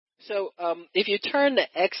So if you turn to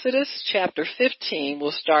Exodus chapter 15,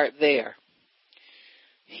 we'll start there.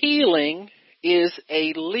 Healing is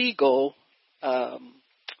a legal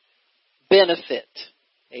benefit.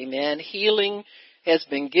 Amen. Healing has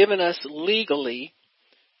been given us legally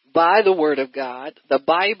by the Word of God. The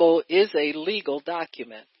Bible is a legal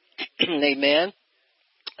document. Amen.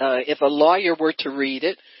 If a lawyer were to read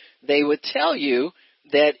it, they would tell you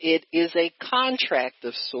that it is a contract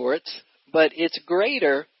of sorts, but it's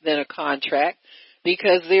greater than a contract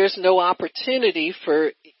because there's no opportunity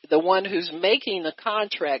for the one who's making the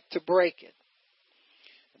contract to break it.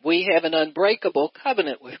 We have an unbreakable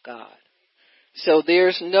covenant with God. So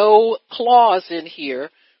there's no clause in here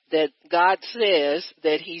that God says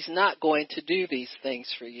that he's not going to do these things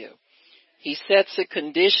for you. He sets the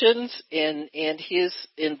conditions and his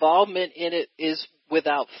involvement in it is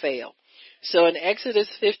without fail. So in Exodus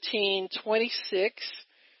 15:26,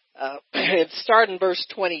 starting verse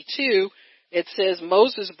 22, it says,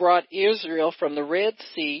 Moses brought Israel from the Red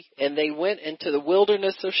Sea, and they went into the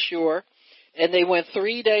wilderness of Shur, and they went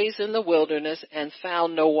 3 days in the wilderness and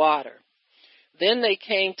found no water. Then they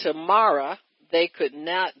came to Marah. They could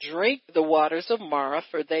not drink the waters of Marah,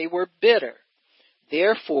 for they were bitter.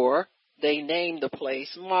 Therefore, they named the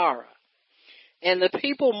place Marah. And the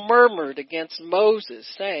people murmured against Moses,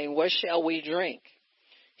 saying, What shall we drink?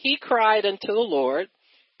 He cried unto the Lord,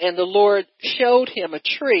 and the Lord showed him a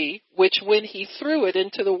tree, which when he threw it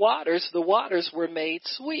into the waters were made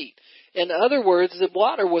sweet. In other words, the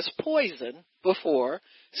water was poison before.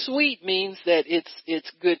 Sweet means that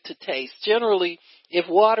it's good to taste. Generally, if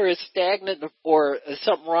water is stagnant or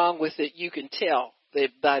something wrong with it, you can tell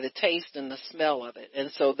by the taste and the smell of it. And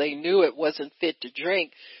so they knew it wasn't fit to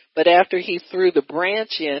drink. But after he threw the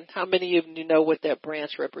branch in, how many of you know what that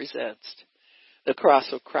branch represents? The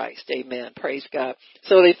cross of Christ. Amen. Praise God.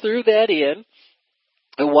 So they threw that in.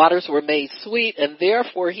 The waters were made sweet, and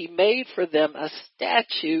therefore he made for them a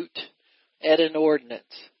statute and an ordinance.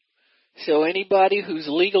 So anybody who's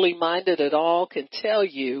legally minded at all can tell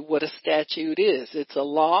you what a statute is. It's a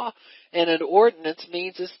law, and an ordinance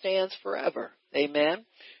means it stands forever. Amen.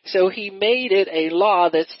 So he made it a law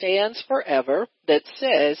that stands forever that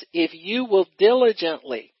says if you will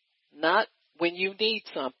diligently, not when you need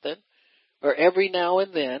something or every now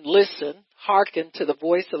and then, listen, hearken to the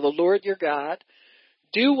voice of the Lord your God,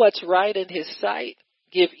 do what's right in his sight,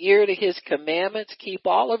 give ear to his commandments, keep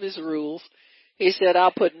all of his rules. He said,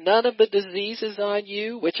 I'll put none of the diseases on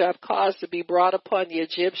you which I've caused to be brought upon the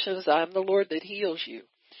Egyptians. I'm the Lord that heals you.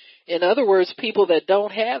 In other words, people that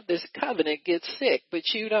don't have this covenant get sick, but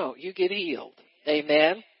you don't. You get healed.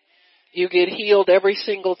 Amen. You get healed every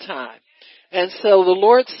single time. And so the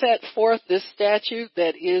Lord set forth this statute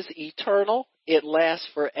that is eternal. It lasts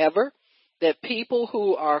forever. That people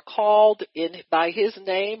who are called by his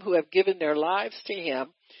name, who have given their lives to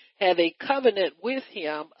him, have a covenant with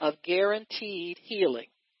him of guaranteed healing.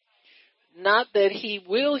 Not that he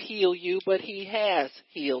will heal you, but he has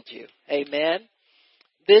healed you. Amen.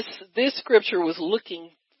 This scripture was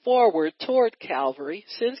looking forward toward Calvary.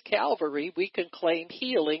 Since Calvary, we can claim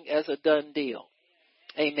healing as a done deal.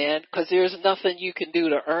 Amen. Because there's nothing you can do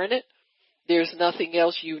to earn it. There's nothing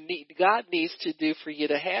else you need. God needs to do for you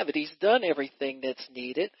to have it. He's done everything that's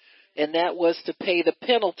needed, and that was to pay the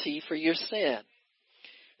penalty for your sin.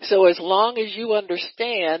 So as long as you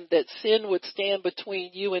understand that sin would stand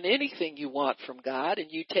between you and anything you want from God,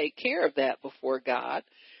 and you take care of that before God,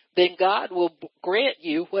 then God will grant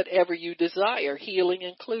you whatever you desire, healing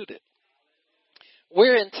included.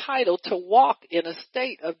 We're entitled to walk in a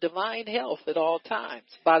state of divine health at all times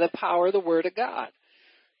by the power of the Word of God.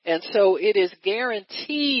 And so it is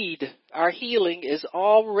guaranteed, our healing is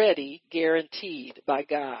already guaranteed by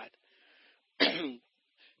God.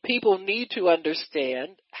 People need to understand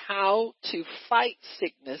how to fight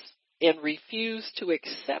sickness and refuse to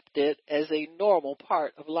accept it as a normal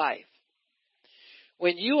part of life.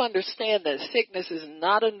 When you understand that sickness is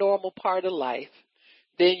not a normal part of life,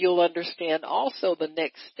 then you'll understand also the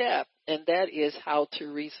next step, and that is how to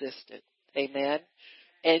resist it. Amen.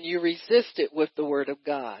 And you resist it with the Word of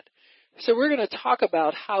God. So we're going to talk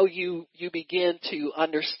about how you begin to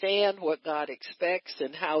understand what God expects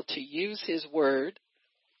and how to use his Word.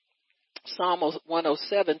 Psalm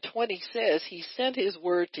 107:20 says, he sent his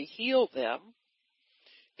word to heal them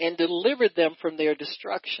and delivered them from their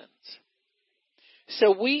destructions.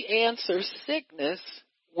 So we answer sickness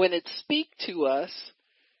when it speaks to us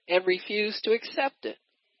and refuse to accept it.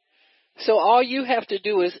 So all you have to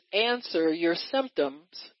do is answer your symptoms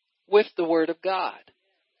with the Word of God.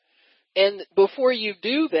 And before you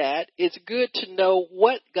do that, it's good to know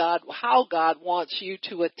how God wants you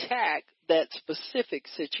to attack that specific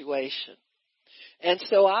situation. And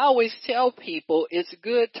so I always tell people it's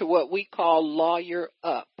good to what we call lawyer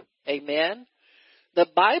up. Amen. The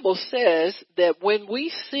Bible says that when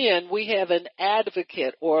we sin, we have an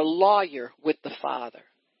advocate or a lawyer with the Father.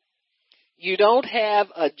 You don't have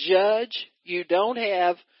a judge. You don't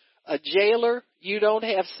have a jailer. You don't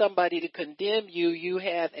have somebody to condemn you. You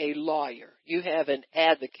have a lawyer. You have an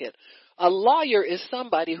advocate. A lawyer is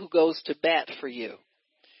somebody who goes to bat for you.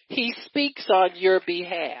 He speaks on your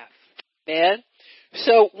behalf. Amen.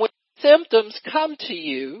 So when symptoms come to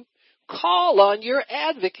you, call on your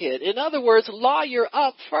advocate. In other words, lawyer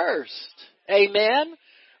up first. Amen.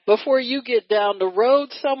 Before you get down the road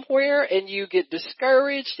somewhere and you get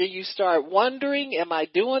discouraged and you start wondering, am I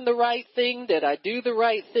doing the right thing? Did I do the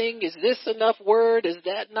right thing? Is this enough word? Is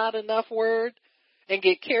that not enough word? And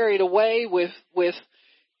get carried away with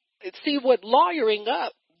see what lawyering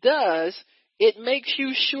up does, it makes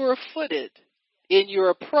you sure-footed in your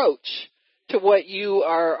approach to what you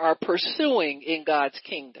are pursuing in God's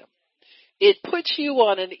kingdom. It puts you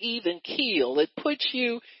on an even keel. It puts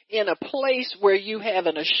you in a place where you have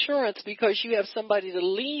an assurance because you have somebody to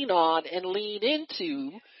lean on and lean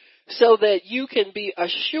into so that you can be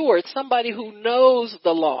assured, somebody who knows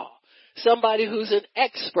the law, somebody who's an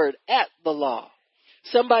expert at the law,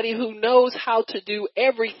 somebody who knows how to do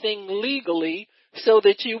everything legally so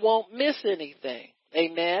that you won't miss anything.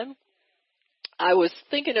 Amen. I was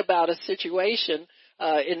thinking about a situation,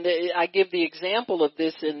 I give the example of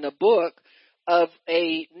this in the book, of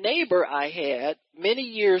a neighbor I had many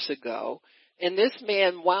years ago, and this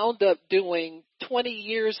man wound up doing 20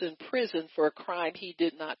 years in prison for a crime he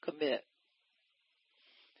did not commit.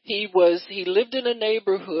 He lived in a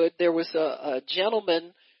neighborhood. There was a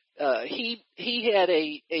gentleman, he had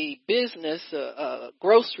a business, a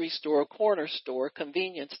grocery store, a corner store,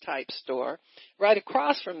 convenience type store. Right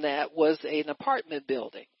across from that was an apartment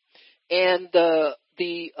building. And the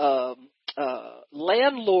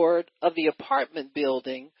landlord of the apartment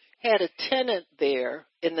building had a tenant there,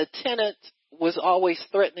 and the tenant was always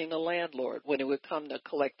threatening the landlord when it would come to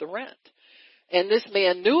collect the rent. And this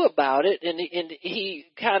man knew about it, and he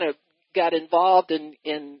kind of got involved and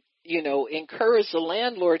encouraged the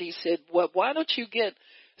landlord. He said, well, why don't you get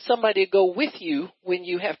somebody to go with you when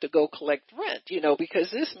you have to go collect rent, because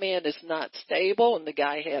this man is not stable, and the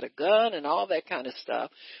guy had a gun and all that kind of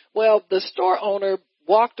stuff. Well, the store owner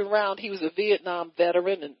walked around. He was a Vietnam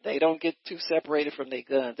veteran, and they don't get too separated from their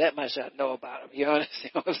guns. That much I know about them. You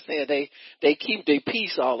understand what I'm saying? They keep their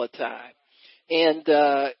peace all the time.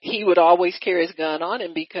 And he would always carry his gun on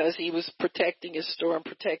him because he was protecting his store and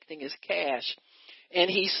protecting his cash. And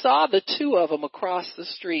he saw the two of them across the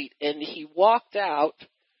street, and he walked out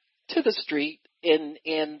to the street, and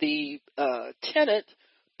the tenant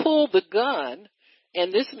pulled the gun,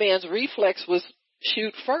 and this man's reflex was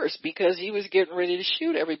shoot first because he was getting ready to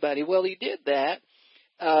shoot everybody. Well, he did that,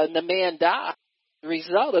 and the man died as a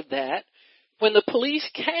result of that. When the police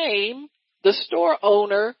came, the store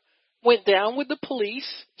owner went down with the police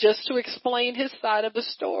just to explain his side of the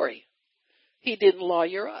story. He didn't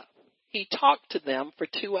lawyer up. He talked to them for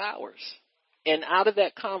 2 hours, and out of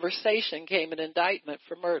that conversation came an indictment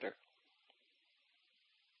for murder.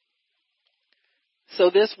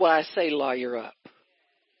 So this is why I say lawyer up.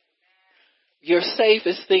 Your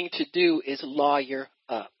safest thing to do is lawyer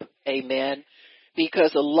up. Amen.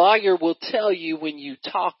 Because a lawyer will tell you when you're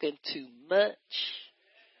talking too much.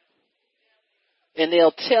 And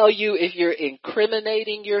they'll tell you if you're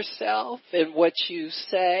incriminating yourself in what you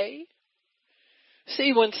say.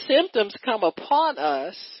 See, when symptoms come upon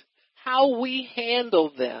us, how we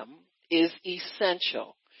handle them is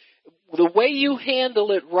essential. The way you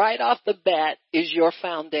handle it right off the bat is your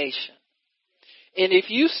foundation. And if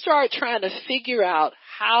you start trying to figure out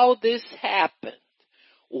how this happened,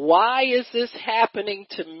 why is this happening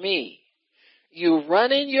to me, you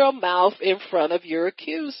run in your mouth in front of your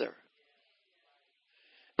accuser.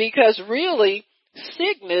 Because really,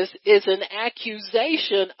 sickness is an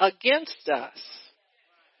accusation against us.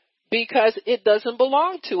 Because it doesn't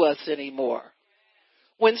belong to us anymore.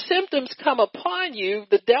 When symptoms come upon you,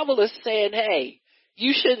 the devil is saying, hey,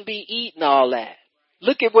 you shouldn't be eating all that.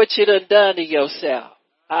 Look at what you done to yourself.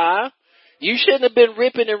 You shouldn't have been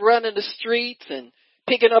ripping and running the streets and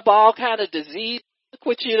picking up all kind of disease. Look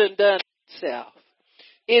what you done to yourself.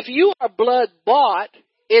 If you are blood bought,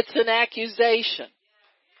 it's an accusation.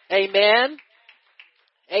 Amen?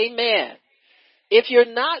 Amen. If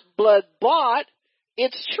you're not blood bought,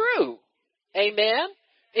 it's true. Amen?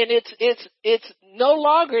 And it's no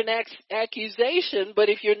longer an accusation, but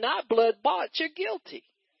if you're not blood bought, you're guilty.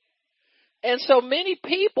 And so many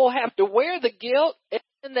people have to wear the guilt and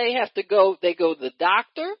And they go to the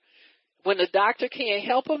doctor. When the doctor can't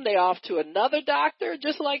help them, they're off to another doctor,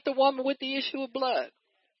 just like the woman with the issue of blood.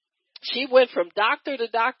 She went from doctor to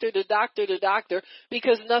doctor to doctor to doctor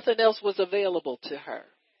because nothing else was available to her.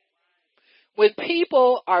 When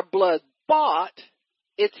people are blood bought,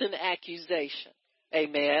 it's an accusation.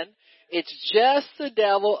 Amen. It's just the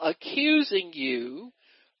devil accusing you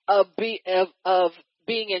of being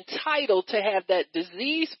entitled to have that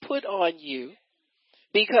disease put on you,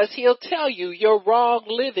 because he'll tell you your wrong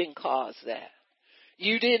living caused that.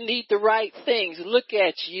 You didn't eat the right things. Look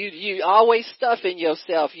at you. You always stuffing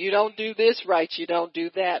yourself. You don't do this right. You don't do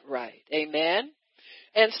that right. Amen.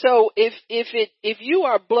 And so if you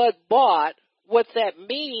are blood bought, what that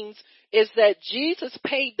means is that Jesus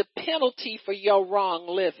paid the penalty for your wrong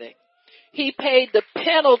living. He paid the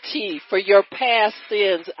penalty for your past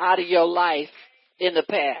sins out of your life in the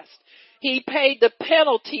past. He paid the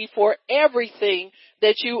penalty for everything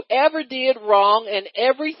that you ever did wrong and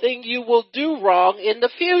everything you will do wrong in the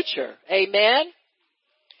future. Amen.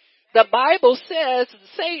 The Bible says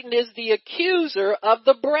Satan is the accuser of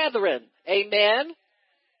the brethren. Amen.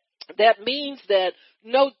 That means that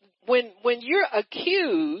when you're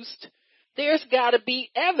accused, there's got to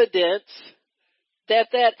be evidence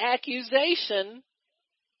that accusation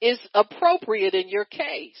is appropriate in your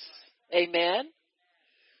case. Amen.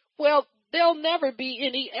 Well, there'll never be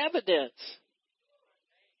any evidence.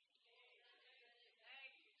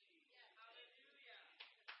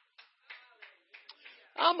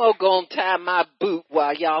 I'm going to go and tie my boot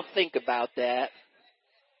while y'all think about that.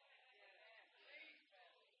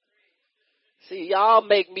 See, y'all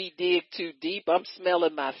make me dig too deep. I'm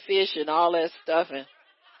smelling my fish and all that stuff, and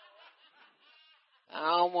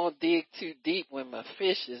I don't want to dig too deep when my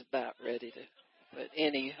fish is about ready to. But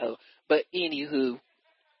anywho.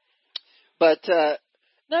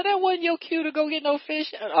 No, that wasn't your cue to go get no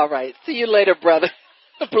fish. All right. See you later, brother.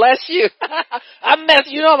 Bless you. I'm going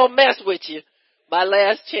to mess with you. My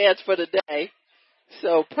last chance for the day.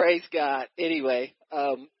 So praise God. Anyway,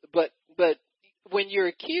 but when you're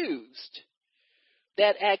accused,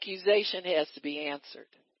 that accusation has to be answered.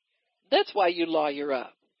 That's why you lawyer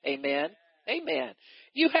up. Amen. Amen.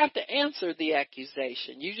 You have to answer the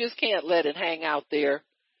accusation. You just can't let it hang out there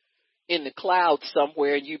in the clouds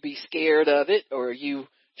somewhere and you be scared of it, or you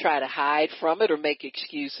try to hide from it or make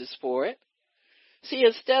excuses for it. See,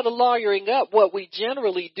 instead of lawyering up, what we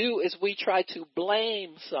generally do is we try to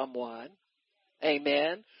blame someone,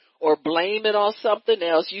 amen, or blame it on something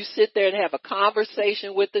else. You sit there and have a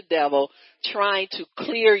conversation with the devil trying to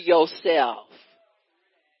clear yourself.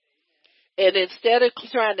 And instead of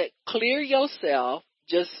trying to clear yourself,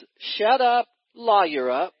 just shut up,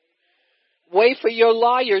 lawyer up, wait for your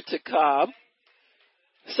lawyer to come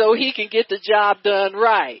so he can get the job done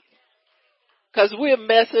right. Because we'll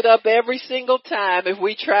mess it up every single time if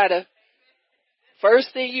we try to.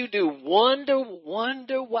 First thing you do, wonder.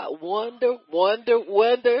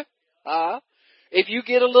 If you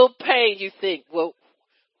get a little pain, you think, well,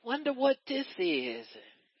 wonder what this is.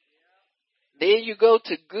 Then you go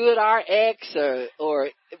to GoodRx or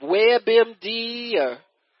WebMD, or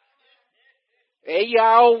you're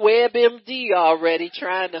on WebMD already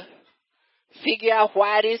trying to figure out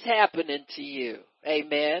why this happening to you.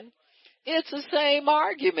 Amen. It's the same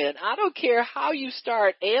argument. I don't care how you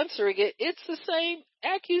start answering it. It's the same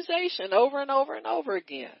accusation over and over and over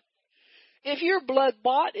again. If you're blood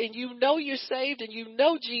bought and you know you're saved and you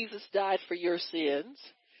know Jesus died for your sins,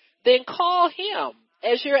 then call him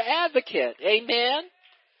as your advocate. Amen.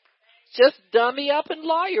 Just dummy up and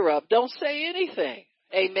lawyer up. Don't say anything.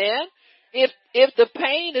 Amen. If the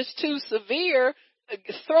pain is too severe,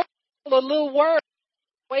 throw a little word.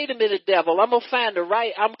 Wait a minute, devil. I'm going to find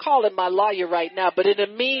I'm calling my lawyer right now. But in the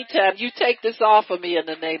meantime, you take this off of me in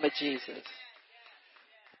the name of Jesus.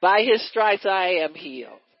 By his stripes, I am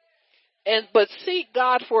healed. But seek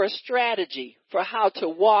God for a strategy for how to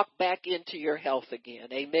walk back into your health again.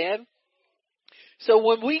 Amen. So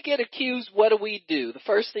when we get accused, what do? The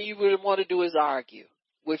first thing you would want to do is argue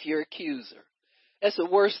with your accuser. That's the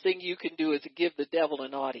worst thing you can do, is to give the devil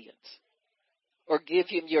an audience or give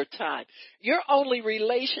him your time. Your only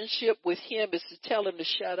relationship with him is to tell him to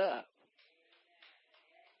shut up.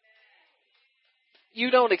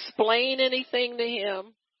 You don't explain anything to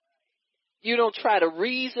him. You don't try to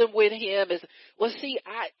reason with him.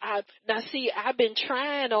 I've been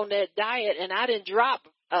trying on that diet and I didn't drop,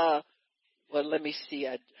 let me see.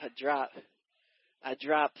 I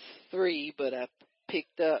dropped 3, but I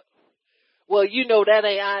picked up. Well,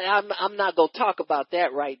 I'm not going to talk about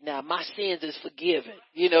that right now. My sins is forgiven.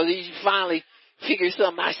 You finally figure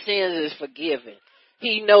something. My sins is forgiven.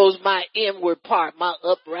 He knows my inward part, my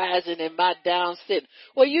uprising and my downsitting.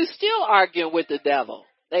 Well, you still arguing with the devil.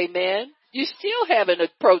 Amen. You still haven't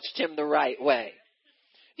approached him the right way.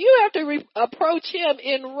 You have to approach him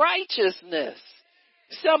in righteousness.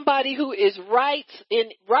 Somebody who is in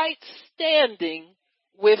right standing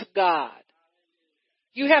with God.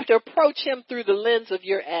 You have to approach him through the lens of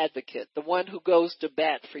your advocate, the one who goes to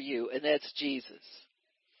bat for you, and that's Jesus.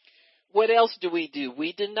 What else do?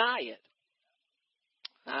 We deny it.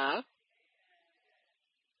 Huh?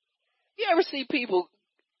 You ever see people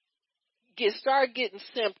start getting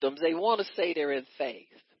symptoms? They want to say they're in faith.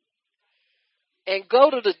 And go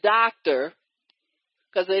to the doctor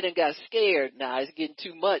because they done got scared now. It's getting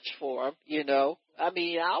too much for them, you know. I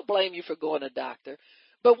mean, I'll blame you for going to the doctor.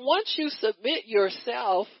 But once you submit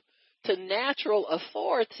yourself to natural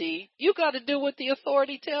authority, you got to do what the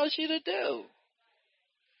authority tells you to do.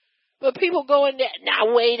 But people go in there,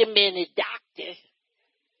 now wait a minute, doctor.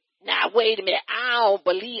 Now wait a minute,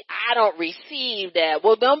 I don't receive that.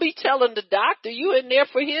 Well, don't be telling the doctor you in there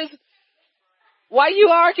for his. Why you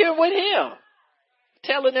arguing with him?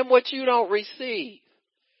 Telling him what you don't receive.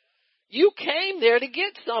 You came there to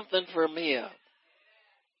get something from him.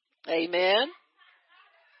 Amen.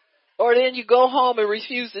 Or then you go home and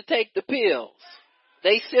refuse to take the pills.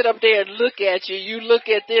 They sit up there and look at you. You look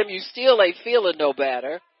at them. You still ain't feeling no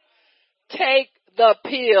better. Take the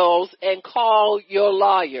pills and call your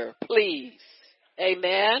lawyer, please.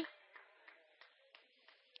 Amen.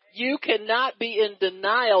 You cannot be in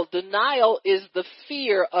denial. Denial is the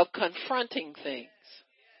fear of confronting things.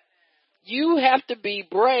 You have to be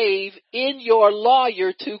brave in your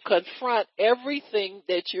lawyer to confront everything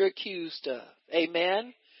that you're accused of.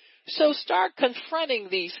 Amen. So start confronting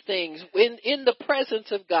these things in the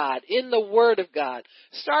presence of God, in the Word of God.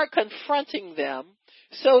 Start confronting them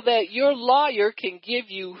so that your lawyer can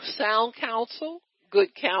give you sound counsel,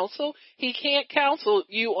 good counsel. He can't counsel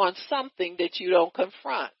you on something that you don't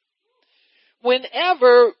confront.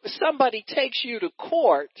 Whenever somebody takes you to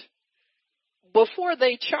court, before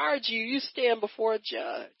they charge you, you stand before a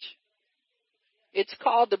judge. It's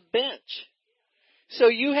called a bench. So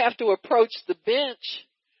you have to approach the bench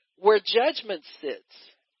where judgment sits.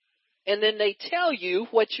 And then they tell you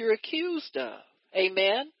what you're accused of.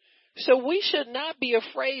 Amen? So we should not be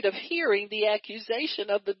afraid of hearing the accusation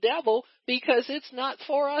of the devil because it's not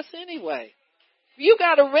for us anyway. You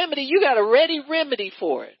got a remedy. You got a ready remedy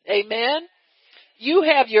for it. Amen? You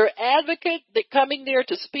have your advocate that coming there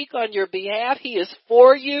to speak on your behalf. He is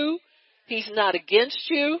for you. He's not against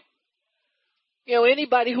you. You know,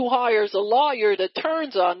 anybody who hires a lawyer that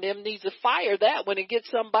turns on them needs to fire that one and get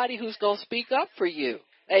somebody who's going to speak up for you.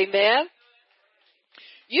 Amen.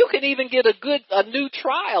 You can even get a new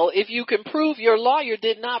trial if you can prove your lawyer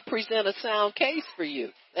did not present a sound case for you.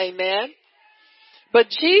 Amen. But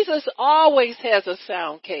Jesus always has a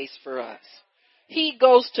sound case for us. He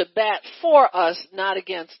goes to bat for us, not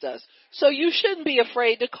against us. So you shouldn't be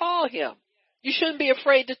afraid to call him. You shouldn't be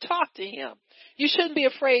afraid to talk to him. You shouldn't be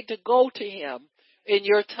afraid to go to him in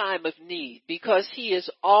your time of need because he is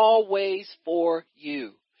always for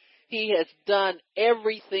you. He has done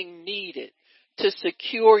everything needed to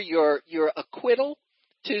secure your acquittal,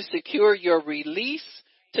 to secure your release,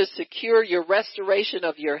 to secure your restoration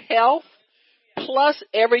of your health, plus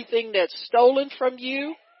everything that's stolen from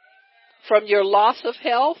you, from your loss of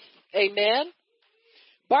health. Amen.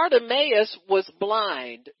 Bartimaeus was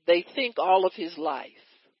blind, they think, all of his life.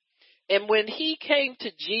 And when he came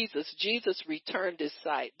to Jesus, Jesus returned his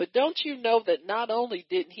sight. But don't you know that not only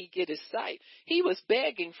didn't he get his sight, he was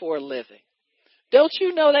begging for a living. Don't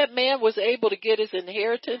you know that man was able to get his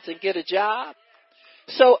inheritance and get a job?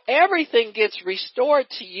 So everything gets restored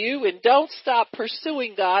to you, and don't stop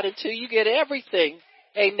pursuing God until you get everything,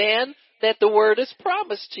 amen, that the word has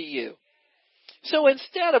promised to you. So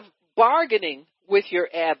instead of bargaining with your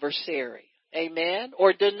adversary, amen,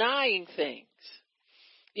 or denying things,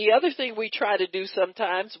 the other thing we try to do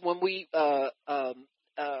sometimes when we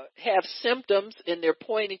have symptoms and they're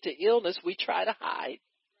pointing to illness, we try to hide.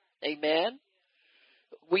 Amen.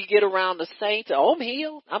 We get around the saints. Oh, I'm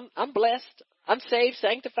healed. I'm blessed. I'm saved,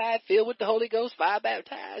 sanctified, filled with the Holy Ghost, fire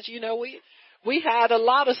baptized. You know, we hide a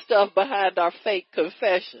lot of stuff behind our fake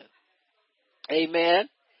confession. Amen.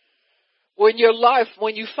 When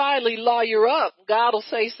you finally lawyer up, God will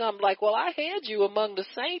say something like, well, I had you among the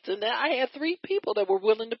saints, and I had 3 people that were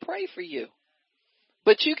willing to pray for you.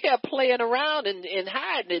 But you kept playing around and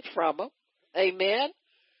hiding it from them. Amen.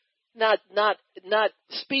 Not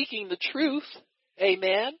speaking the truth.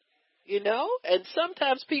 Amen. You know, and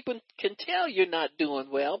sometimes people can tell you're not doing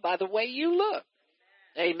well by the way you look.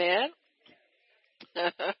 Amen.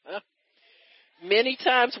 Many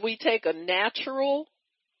times we take a natural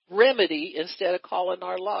remedy instead of calling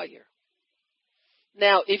our lawyer.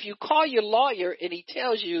 Now, if you call your lawyer and he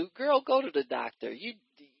tells you, girl, go to the doctor, you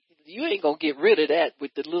ain't going to get rid of that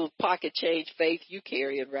with the little pocket change faith you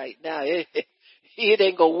carrying right now. It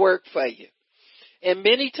ain't going to work for you. And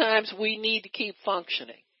many times we need to keep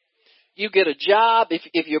functioning. You get a job,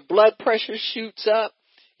 if your blood pressure shoots up,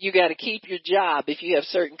 you got to keep your job. If you have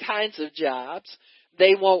certain kinds of jobs,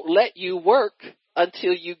 they won't let you work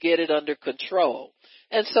until you get it under control.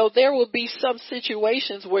 And so there will be some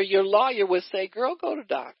situations where your lawyer would say, girl, go to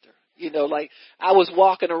doctor. Like I was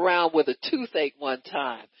walking around with a toothache one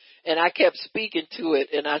time, and I kept speaking to it,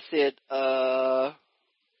 and I said,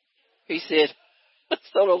 he said,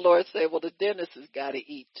 so the Lord said, well, the dentist has got to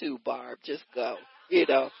eat too, Barb. Just go. He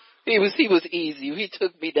was easy. He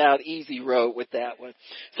took me down easy road with that one.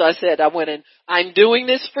 So I said, I went in, I'm doing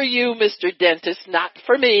this for you, Mr. Dentist, not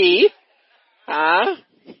for me. Huh?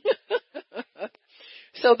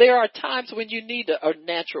 So there are times when you need a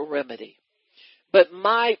natural remedy. But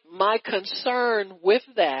my concern with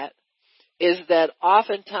that is that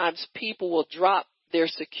oftentimes people will drop their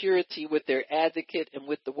security with their advocate and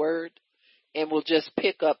with the word and will just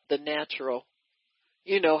pick up the natural.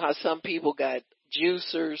 You know how some people got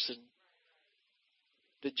juicers and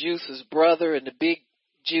the juicer's brother and the big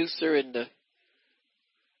juicer and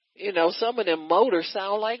some of them motors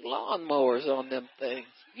sound like lawnmowers on them things.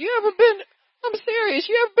 I'm serious.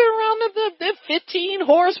 You ever been around them 15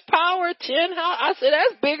 horsepower, 10? I said,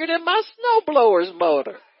 that's bigger than my snowblower's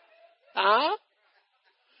motor. Huh?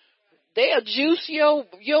 They'll juice your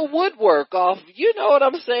woodwork off. You know what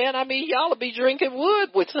I'm saying? I mean, y'all will be drinking wood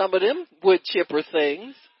with some of them wood chipper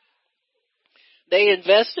things. They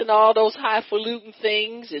invest in all those highfalutin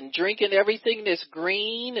things and drinking everything that's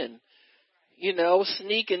green and,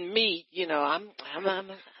 sneaking meat. I'm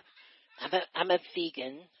a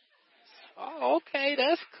vegan. Oh, okay,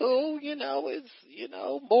 that's cool. It's,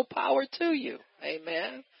 more power to you.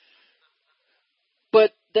 Amen.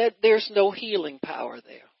 But there's no healing power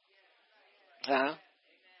there.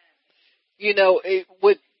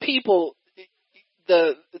 With people,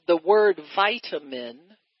 the word vitamin,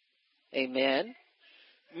 amen,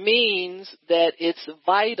 means that it's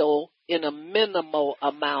vital in a minimal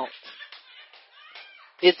amount.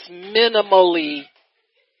 It's minimally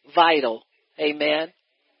vital. Amen.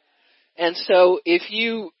 And so if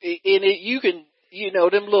you can,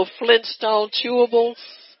 them little Flintstone chewables,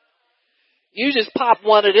 you just pop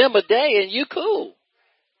one of them a day and you cool.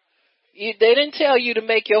 They didn't tell you to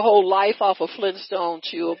make your whole life off of Flintstone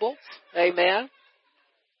chewables. Amen.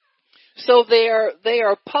 So they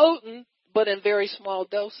are potent, but in very small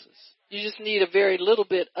doses. You just need a very little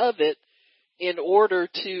bit of it in order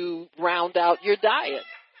to round out your diet,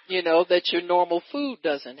 that your normal food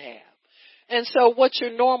doesn't have. And so what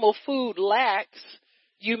your normal food lacks,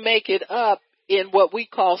 you make it up in what we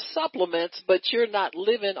call supplements, but you're not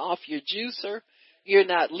living off your juicer. You're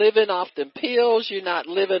not living off them pills. You're not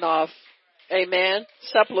living off, amen,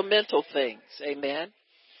 supplemental things. Amen.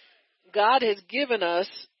 God has given us,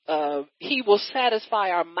 he will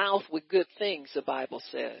satisfy our mouth with good things, the Bible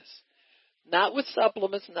says. Not with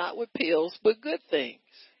supplements, not with pills, but good things.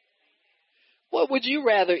 What would you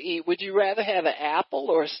rather eat? Would you rather have an apple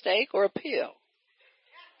or a steak or a pill?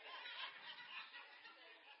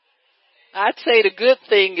 I'd say the good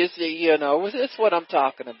thing is that's what I'm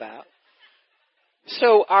talking about.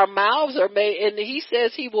 So our mouths are made, and he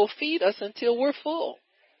says he will feed us until we're full.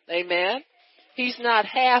 Amen. He's not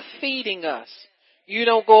half feeding us. You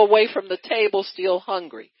don't go away from the table still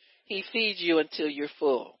hungry. He feeds you until you're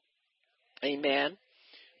full. Amen.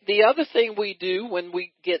 The other thing we do when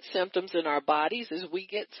we get symptoms in our bodies is we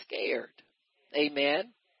get scared.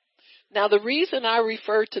 Amen. Now, the reason I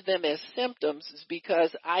refer to them as symptoms is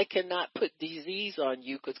because I cannot put disease on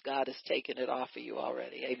you because God has taken it off of you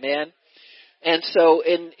already. Amen. And so,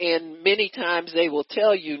 and many times they will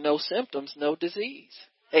tell you no symptoms, no disease.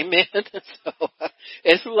 Amen. So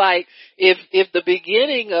it's like if the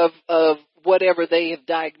beginning of whatever they have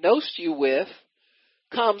diagnosed you with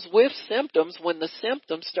comes with symptoms, when the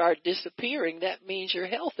symptoms start disappearing, that means your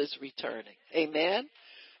health is returning. Amen.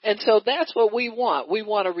 And so that's what we want. We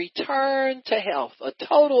want a return to health, a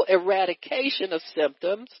total eradication of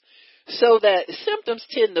symptoms, so that symptoms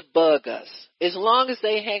tend to bug us. As long as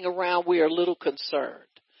they hang around, we are a little concerned.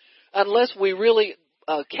 Unless we really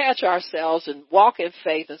catch ourselves and walk in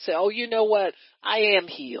faith and say, oh, you know what? I am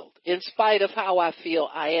healed. In spite of how I feel,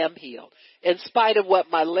 I am healed. In spite of what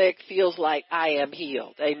my leg feels like, I am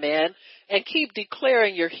healed. Amen. And keep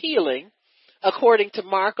declaring your healing. According to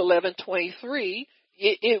Mark 11:23,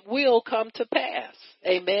 it will come to pass.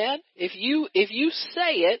 Amen. If you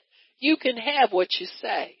say it, you can have what you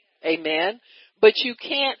say. Amen. But you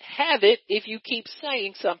can't have it if you keep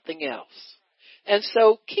saying something else. And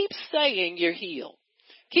so keep saying you're healed.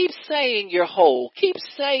 Keep saying you're whole. Keep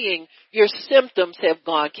saying your symptoms have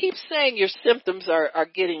gone. Keep saying your symptoms are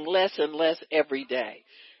getting less and less every day.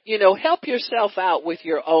 Help yourself out with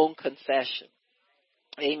your own confession.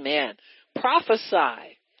 Amen.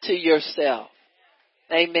 Prophesy to yourself.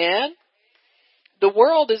 Amen. The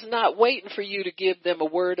world is not waiting for you to give them a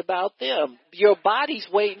word about them. Your body's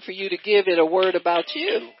waiting for you to give it a word about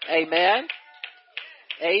you. Amen.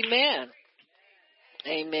 Amen.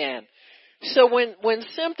 Amen. So when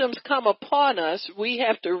symptoms come upon us, we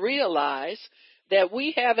have to realize that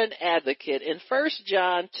we have an advocate. In 1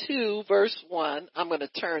 John 2, verse 1, I'm going to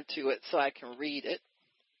turn to it so I can read it.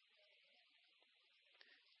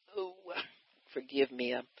 Oh, forgive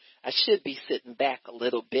me. I should be sitting back a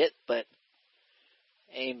little bit, but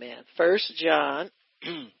amen. 1 John,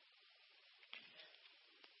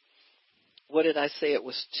 what did I say? It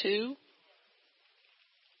was 2.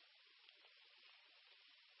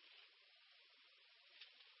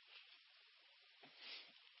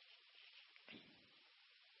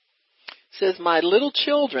 It says, my little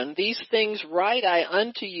children, these things write I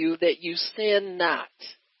unto you that you sin not.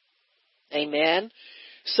 Amen.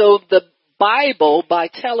 So the Bible, by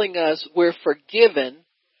telling us we're forgiven,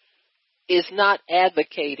 is not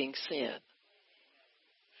advocating sin.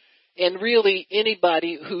 And really,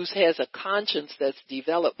 anybody who has a conscience that's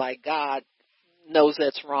developed by God knows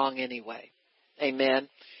that's wrong anyway. Amen.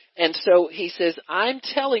 And so he says, I'm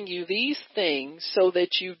telling you these things so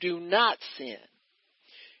that you do not sin.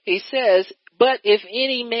 He says, but if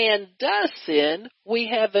any man does sin, we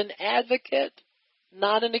have an advocate,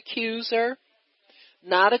 not an accuser,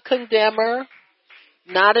 not a condemner,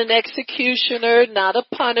 not an executioner, not a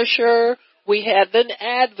punisher. We have an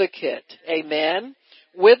advocate, amen,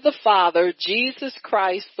 with the Father, Jesus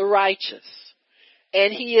Christ the righteous.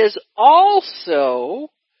 And he is also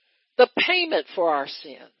the payment for our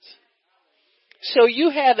sins. So you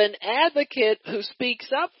have an advocate who speaks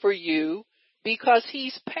up for you because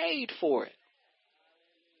he's paid for it.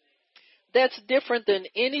 That's different than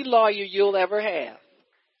any lawyer you'll ever have.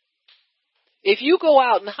 If you go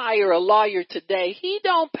out and hire a lawyer today, he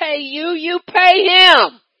don't pay you, you pay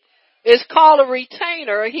him. It's called a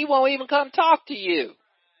retainer. He won't even come talk to you.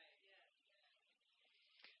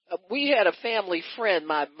 We had a family friend.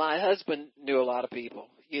 My husband knew a lot of people.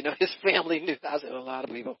 His family knew a lot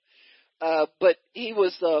of people. But he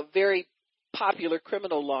was a very popular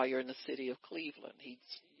criminal lawyer in the city of Cleveland.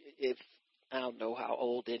 I don't know how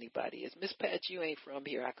old anybody is. Miss Pat, you ain't from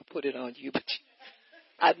here. I could put it on you, but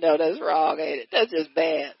I know that's wrong, ain't it? That's just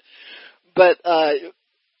bad. But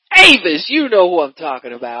Avis, you know who I'm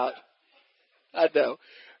talking about. I know.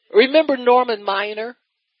 Remember Norman Minor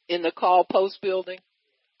in the Call Post building?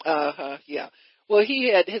 Yeah. Well,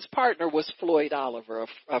 his partner was Floyd Oliver,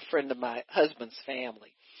 a friend of my husband's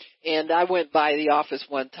family. And I went by the office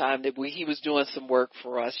one time that he was doing some work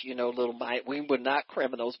for us, we were not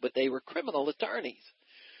criminals, but they were criminal attorneys.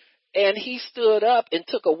 And he stood up and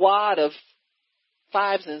took a wad of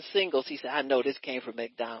fives and singles. He said, I know this came from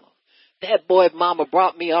McDonald's. That boy mama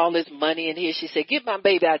brought me all this money in here. She said, get my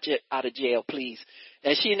baby out of jail, please.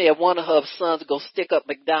 And she had one of her sons go stick up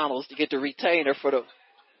McDonald's to get the retainer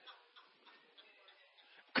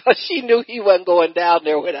because she knew he wasn't going down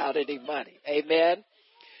there without any money. Amen.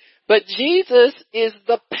 But Jesus is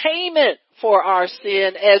the payment for our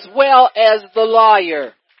sin as well as the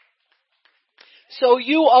lawyer. So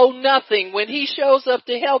you owe nothing. When he shows up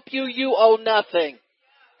to help you, you owe nothing.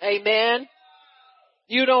 Amen.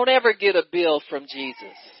 You don't ever get a bill from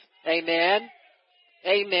Jesus. Amen.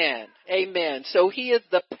 Amen. Amen. So he is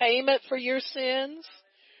the payment for your sins,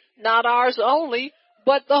 not ours only,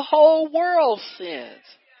 but the whole world's sins.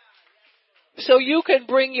 So you can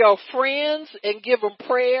bring your friends and give them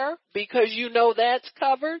prayer because you know that's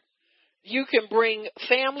covered. You can bring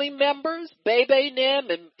family members, Bebe Nim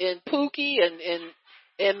and Pookie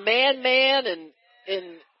and Man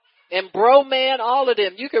and Bro Man, all of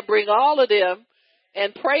them. You can bring all of them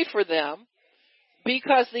and pray for them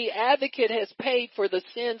because the advocate has paid for the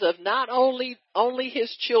sins of not only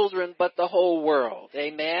his children, but the whole world.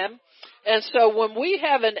 Amen. And so when we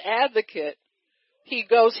have an advocate, he's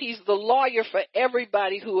the lawyer for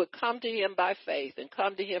everybody who would come to him by faith and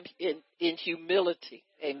come to him in humility.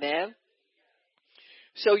 Amen.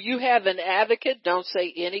 So you have an advocate. Don't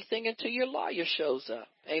say anything until your lawyer shows up.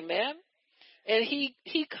 Amen. And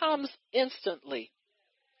he comes instantly.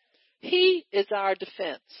 He is our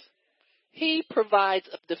defense. He provides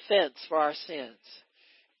a defense for our sins.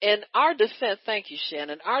 And our defense, thank you,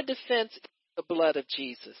 Shannon, our defense is the blood of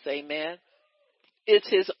Jesus. Amen. It's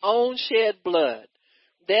his own shed blood.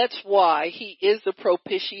 That's why he is the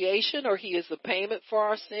propitiation, or he is the payment for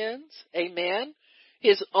our sins. Amen.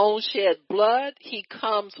 His own shed blood, he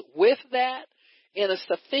comes with that in a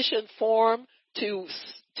sufficient form to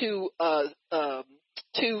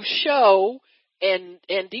show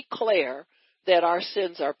and declare that our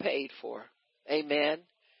sins are paid for. Amen.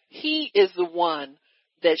 He is the one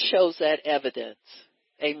that shows that evidence.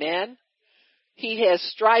 Amen. He has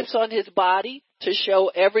stripes on his body to show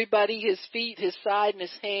everybody his feet, his side, and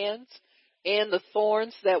his hands, and the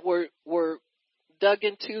thorns that were dug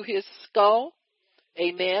into his skull.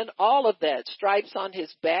 Amen. All of that. Stripes on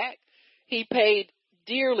his back. He paid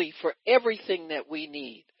dearly for everything that we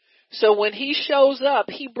need. So when he shows up,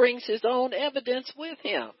 he brings his own evidence with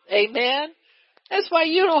him. Amen. That's why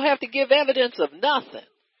you don't have to give evidence of nothing.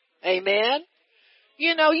 Amen.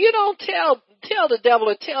 You know, you don't tell the devil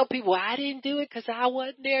or tell people, I didn't do it because I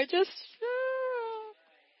wasn't there. Just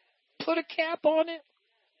put a cap on it.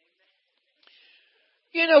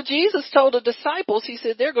 You know, Jesus told the disciples, he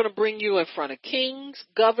said, they're going to bring you in front of kings,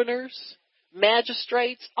 governors,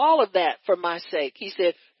 magistrates, all of that for my sake. He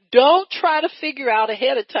said, don't try to figure out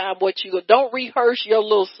ahead of time don't rehearse your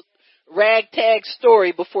little ragtag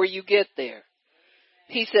story before you get there.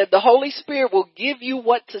 He said the Holy Spirit will give you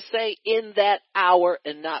what to say in that hour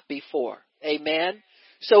and not before. Amen.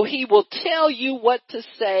 So he will tell you what to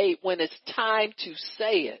say when it's time to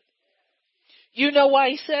say it. You know why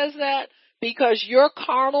he says that? Because your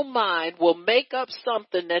carnal mind will make up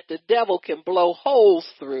something that the devil can blow holes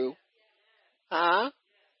through. Huh?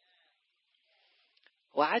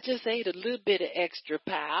 Well, I just ate a little bit of extra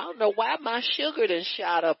pie. I don't know why my sugar done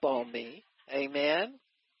shot up on me. Amen.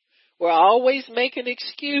 We're always making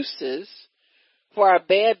excuses for our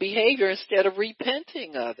bad behavior instead of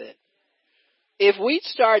repenting of it. If we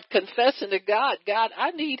start confessing to God, God, I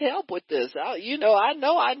need help with this. I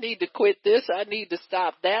know I need to quit this. I need to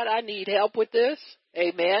stop that. I need help with this.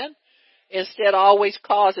 Amen. Instead of always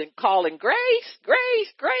calling, Grace,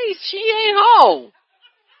 she ain't home.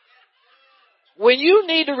 When you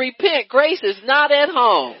need to repent, Grace is not at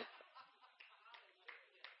home.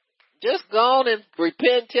 Just go on and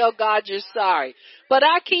repent and tell God you're sorry. But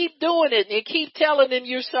I keep doing it and keep telling him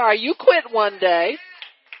you're sorry. You quit one day.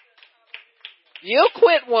 You'll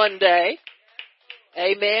quit one day.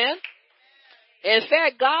 Amen. In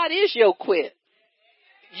fact, God is your quit.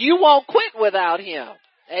 You won't quit without him.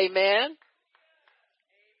 Amen.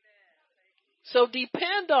 So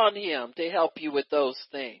depend on him to help you with those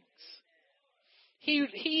things.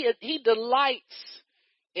 He delights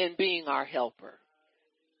in being our helper.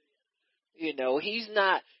 You know, he's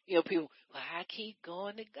not, people, well, I keep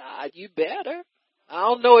going to God. You better. I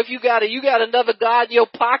don't know if you got another God in your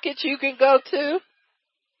pocket you can go to.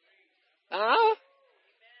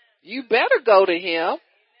 You better go to him.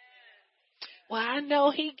 Well, I know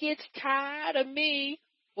he gets tired of me.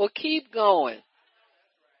 Well, keep going.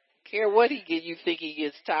 Care what you think he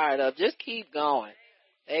gets tired of. Just keep going.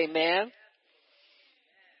 Amen.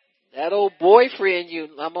 That old boyfriend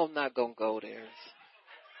I'm not going to go there.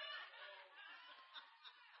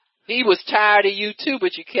 He was tired of you too,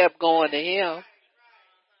 but you kept going to him.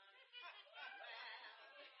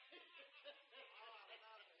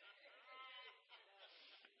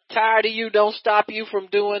 Tired of you don't stop you from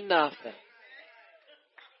doing nothing.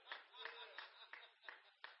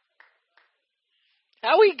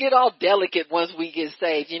 How we get all delicate once we get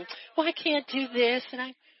saved? Well, I can't do this,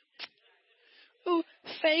 and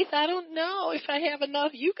Faith, I don't know if I have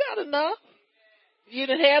enough. You got enough. You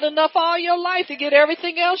done had enough all your life to get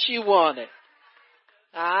everything else you wanted.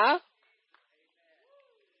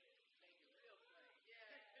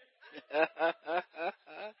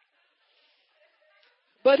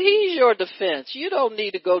 But he's your defense. You don't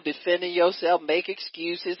need to go defending yourself, make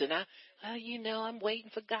excuses, and I'm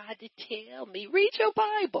waiting for God to tell me. Read your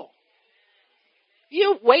Bible.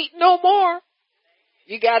 You wait no more.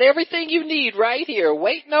 You got everything you need right here.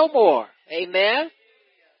 Wait no more. Amen.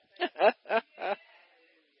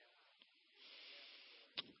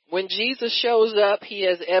 When Jesus shows up, he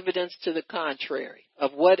has evidence to the contrary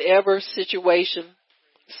of whatever situation,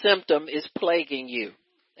 symptom is plaguing you.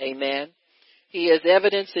 Amen. He has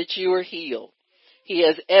evidence that you are healed. He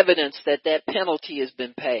has evidence that penalty has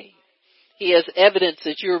been paid. He has evidence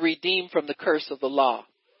that you're redeemed from the curse of the law.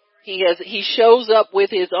 He shows up with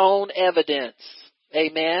his own evidence.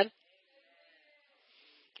 Amen.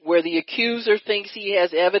 Where the accuser thinks he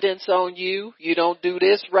has evidence on you, you don't do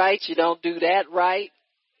this right, you don't do that right.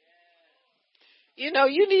 You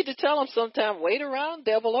need to tell him sometime, wait around,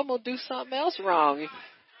 devil, I'm going to do something else wrong.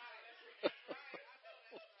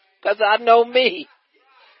 Because I know me.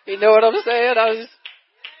 You know what I'm saying?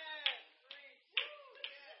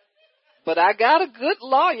 But I got a good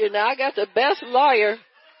lawyer now. I got the best lawyer.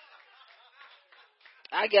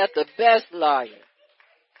 I got the best lawyer.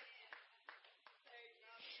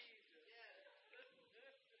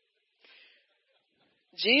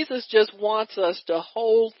 Jesus just wants us to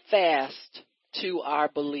hold fast to our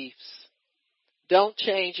beliefs. Don't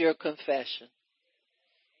change your confession.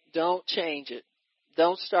 Don't change it.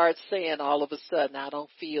 Don't start saying all of a sudden, I don't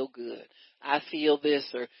feel good. I feel this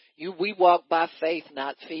or we walk by faith,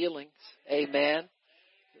 not feelings. Amen.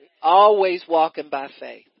 Always walking by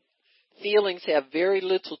faith. Feelings have very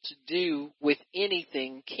little to do with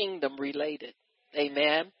anything kingdom related.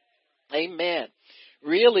 Amen. Amen.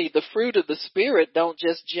 Really, the fruit of the Spirit don't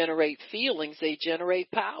just generate feelings, they generate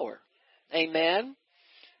power. Amen.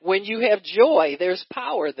 When you have joy, there's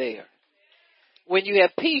power there. When you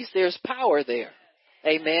have peace, there's power there.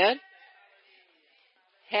 Amen.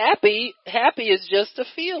 Happy is just a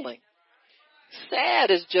feeling. Sad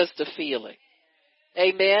is just a feeling.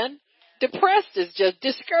 Amen. Depressed is just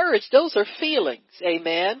discouraged. Those are feelings.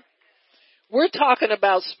 Amen. We're talking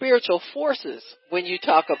about spiritual forces when you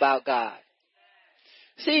talk about God.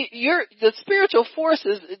 See, the spiritual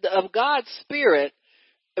forces of God's Spirit,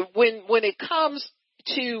 when it comes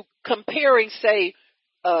to comparing, say,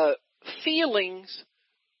 feelings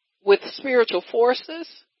with spiritual forces,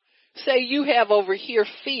 say you have over here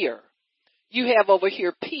fear, you have over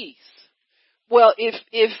here peace. Well,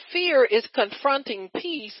 if fear is confronting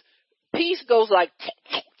peace, peace goes like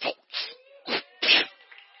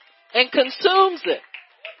and consumes it.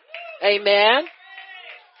 Amen.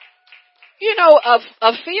 You know,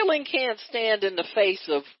 a feeling can't stand in the face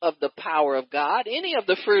of the power of God, any of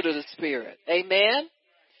the fruit of the Spirit. Amen.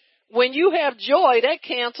 When you have joy, that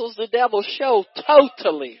cancels the devil's show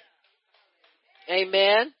totally.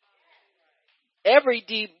 Amen. Every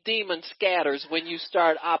demon scatters when you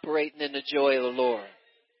start operating in the joy of the Lord.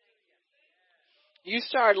 You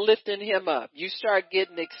start lifting him up. You start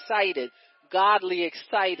getting excited, godly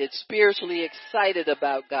excited, spiritually excited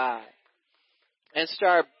about God, and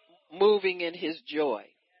start moving in his joy.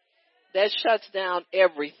 That shuts down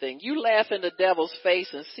everything. You laugh in the devil's face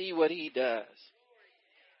and see what he does.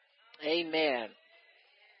 Amen.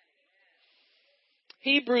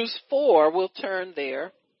 Hebrews 4, we'll turn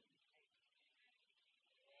there.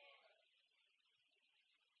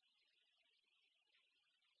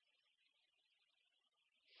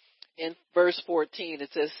 In verse 14, it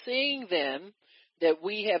says, seeing then that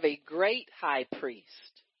we have a great high priest,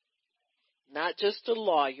 not just a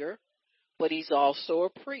lawyer, but he's also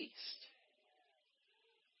a priest.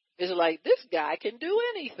 It's like, this guy can do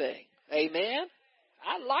anything. Amen.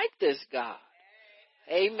 I like this God.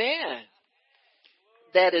 Amen.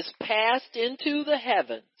 That is passed into the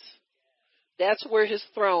heavens. That's where his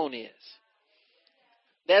throne is.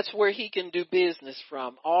 That's where he can do business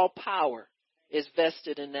from. All power is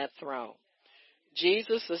vested in that throne.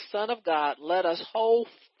 Jesus, the Son of God, let us hold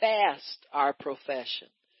fast our profession.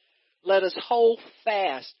 Let us hold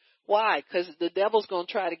fast. Why? Because the devil's going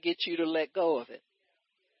to try to get you to let go of it.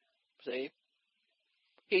 See?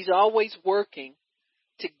 He's always working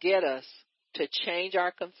to get us to change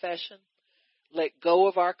our confession, let go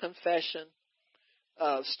of our confession,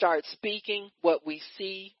 start speaking what we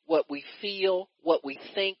see, what we feel, what we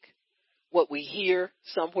think, what we hear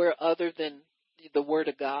somewhere other than the Word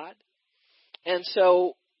of God. And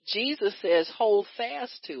so Jesus says, hold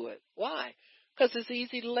fast to it. Why? Because it's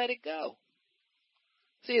easy to let it go.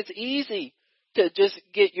 See, it's easy to just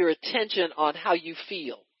get your attention on how you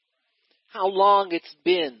feel, how long it's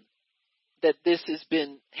been that this has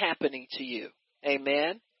been happening to you.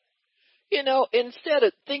 Amen. You know, instead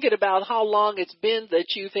of thinking about how long it's been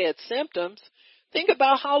that you've had symptoms, think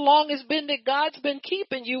about how long it's been that God's been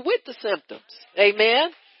keeping you with the symptoms. Amen.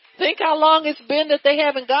 Think how long it's been that they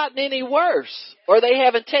haven't gotten any worse or they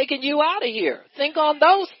haven't taken you out of here. Think on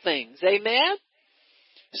those things. Amen.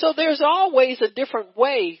 So there's always a different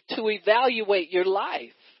way to evaluate your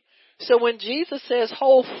life. So when Jesus says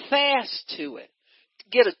hold fast to it,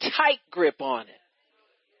 get a tight grip on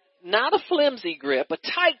it, not a flimsy grip, a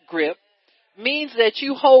tight grip means that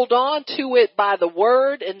you hold on to it by the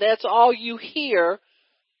word and that's all you hear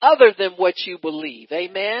other than what you believe.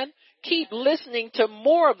 Amen. Keep listening to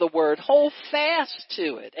more of the word. Hold fast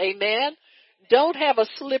to it. Amen. Don't have a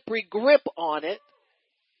slippery grip on it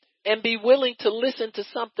and be willing to listen to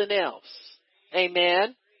something else.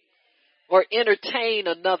 Amen. Or entertain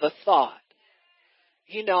another thought.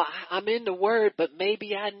 You know, I'm in the word, but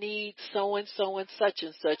maybe I need so and so and such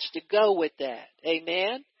to go with that.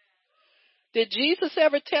 Amen. Did Jesus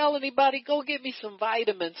ever tell anybody, go get me some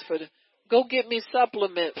vitamins go get me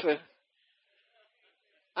supplement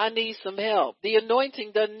I need some help? The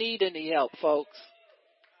anointing doesn't need any help, folks.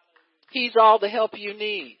 He's all the help you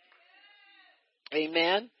need.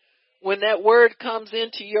 Amen. When that word comes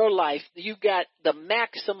into your life, you got the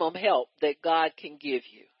maximum help that God can give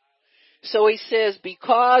you. So he says,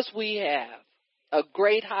 because we have a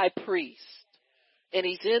great high priest, and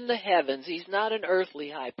he's in the heavens, he's not an earthly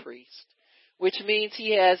high priest, which means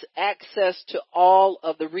he has access to all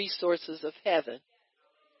of the resources of heaven.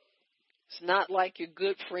 It's not like your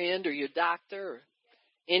good friend or your doctor or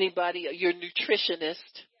anybody, your nutritionist,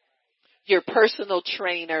 your personal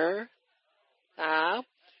trainer,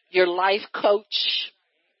 your life coach.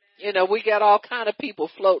 You know, we got all kind of people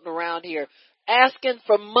floating around here asking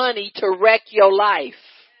for money to wreck your life.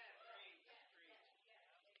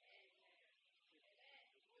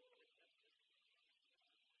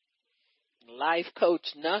 Life coach,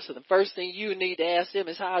 nothing. The first thing you need to ask them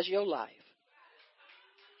is, how's your life?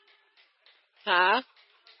 Huh?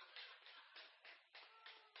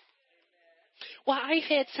 Well, I've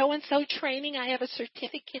had so-and-so training. I have a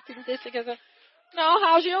certificate in this. No,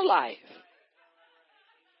 how's your life?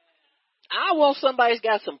 I want somebody who's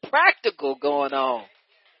got some practical going on.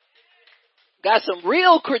 Got some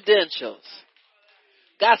real credentials.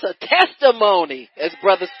 Got some testimony, as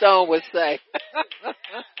Brother Stone would say.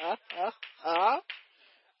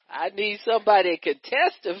 I need somebody that can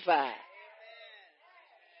testify.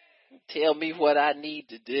 Tell me what I need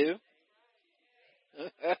to do.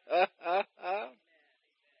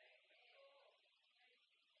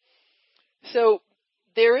 So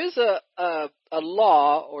there is a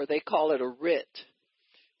law, or they call it a writ,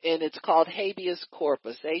 and it's called habeas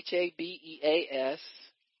corpus, Habeas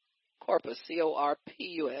corpus,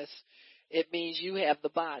 corpus. It means you have the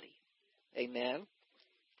body. Amen.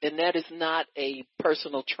 And that is not a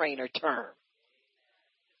personal trainer term.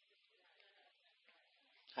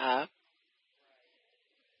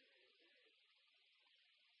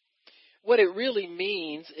 What it really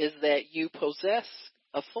means is that you possess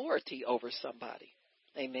authority over somebody.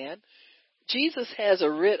 Amen. Jesus has a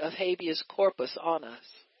writ of habeas corpus on us.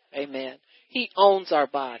 Amen. He owns our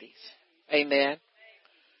bodies. Amen.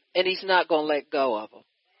 And he's not going to let go of them.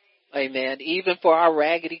 Amen. Even for our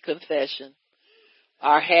raggedy confession,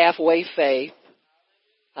 our halfway faith,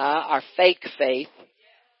 our fake faith,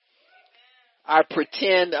 our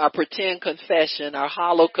pretend confession, our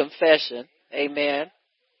hollow confession. Amen.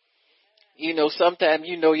 You know, sometimes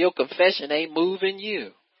you know your confession ain't moving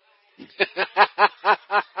you.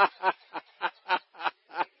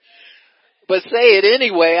 But say it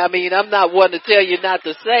anyway. I mean, I'm not one to tell you not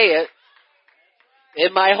to say it.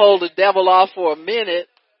 It might hold the devil off for a minute.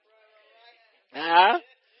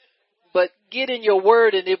 But get in your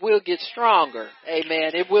word and it will get stronger.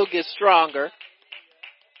 Amen. It will get stronger.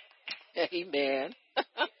 Amen.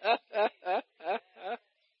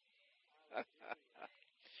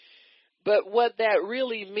 But what that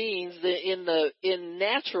really means in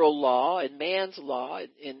natural law, in man's law,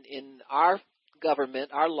 in our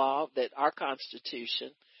government, our law, that our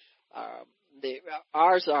Constitution,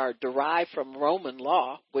 ours are derived from Roman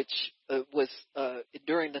law, which was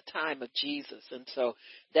during the time of Jesus, and so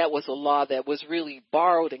that was a law that was really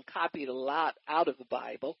borrowed and copied a lot out of the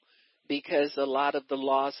Bible, because a lot of the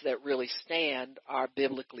laws that really stand are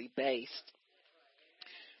biblically based.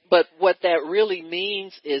 But what that really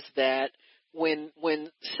means is that when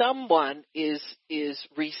someone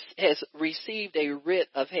has received a writ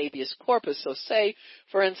of habeas corpus, so say,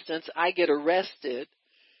 for instance, I get arrested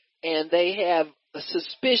and they have a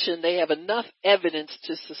suspicion, they have enough evidence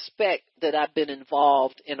to suspect that I've been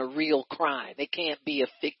involved in a real crime. It can't be a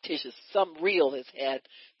fictitious, some real has had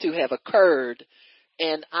to have occurred.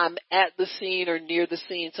 And I'm at the scene or near the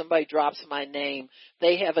scene, somebody drops my name,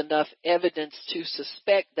 they have enough evidence to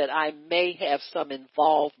suspect that I may have some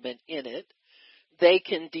involvement in it. They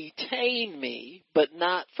can detain me, but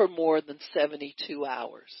not for more than 72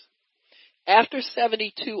 hours. After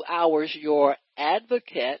 72 hours, your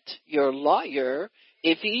advocate, your lawyer,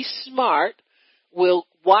 if he's smart, will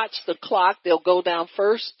watch the clock. They'll go down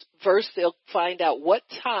first. First, they'll find out what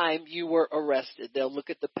time you were arrested. They'll look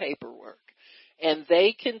at the paperwork. And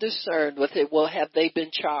they can discern with it, well, have they been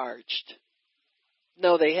charged?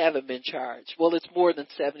 No, they haven't been charged. Well, it's more than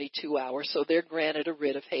 72 hours, so they're granted a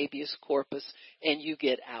writ of habeas corpus, and you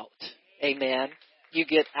get out. Amen. You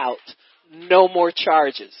get out. No more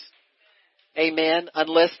charges. Amen.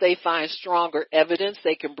 Unless they find stronger evidence,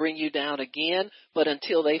 they can bring you down again, but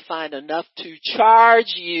until they find enough to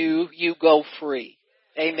charge you, you go free.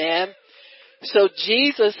 Amen. So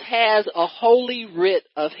Jesus has a holy writ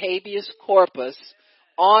of habeas corpus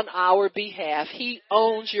on our behalf. He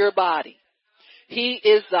owns your body. He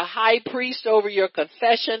is the high priest over your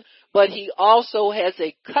confession, but he also has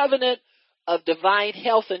a covenant of divine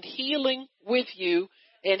health and healing with you,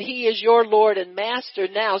 and he is your Lord and Master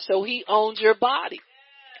now, so he owns your body.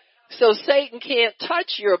 So Satan can't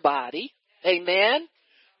touch your body. Amen.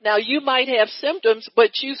 Now you might have symptoms,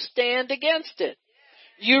 but you stand against it.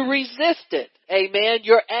 You resist it. Amen.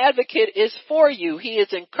 Your advocate is for you. He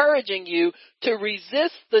is encouraging you to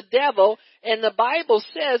resist the devil. And the Bible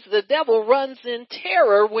says the devil runs in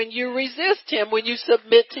terror when you resist him, when you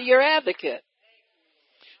submit to your advocate.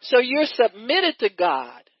 So you're submitted to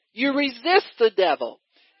God. You resist the devil,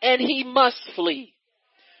 and he must flee.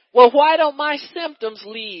 Well, why don't my symptoms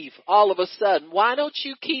leave all of a sudden? Why don't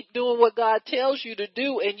you keep doing what God tells you to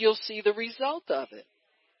do, and you'll see the result of it?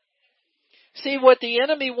 See, what the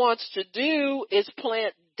enemy wants to do is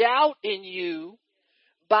plant doubt in you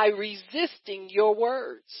by resisting your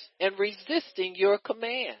words and resisting your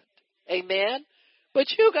command. Amen? But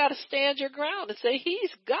you got to stand your ground and say,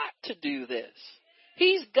 he's got to do this.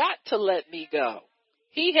 He's got to let me go.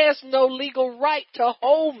 He has no legal right to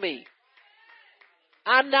hold me.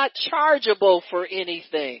 I'm not chargeable for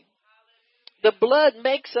anything. The blood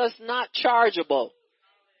makes us not chargeable.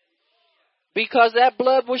 Because that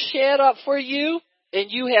blood was shed up for you,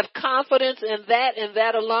 and you have confidence in that and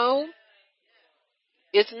that alone.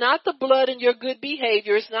 It's not the blood in your good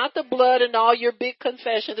behavior. It's not the blood in all your big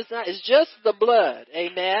confession. It's just the blood.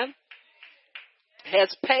 Amen.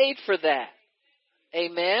 Has paid for that.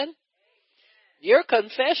 Amen. Your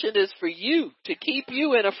confession is for you, to keep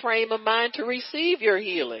you in a frame of mind to receive your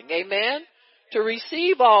healing. Amen. To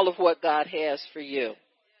receive all of what God has for you.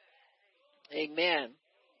 Amen.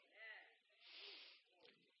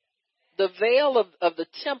 The veil of the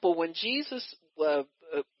temple, when Jesus,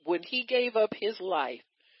 when he gave up his life,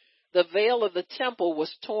 the veil of the temple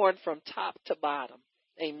was torn from top to bottom.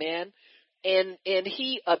 Amen. And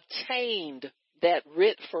he obtained that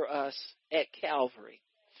writ for us at Calvary.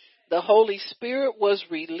 The Holy Spirit was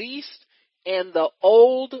released, and the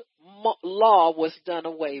old law was done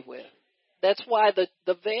away with. That's why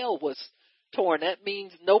the veil was torn. That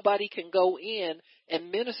means nobody can go in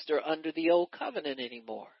and minister under the old covenant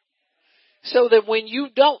anymore. So that when you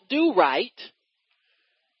don't do right,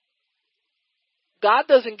 God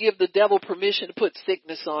doesn't give the devil permission to put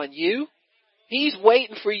sickness on you. He's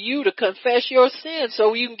waiting for you to confess your sin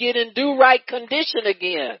so you can get in do right condition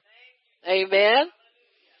again. Amen.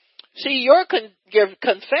 See, your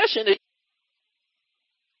confession is,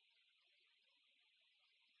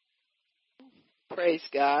 praise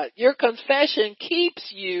God, your confession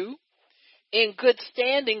keeps you in good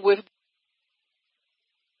standing with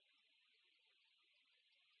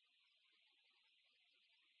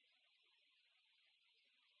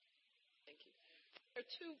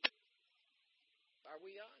two. Are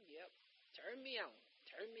we on? Yep. Turn me on.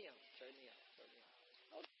 Turn me on. Turn me on. Turn me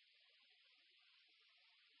on. Okay.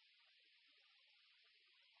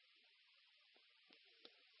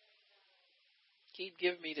 Keep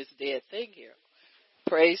giving me this dead thing here.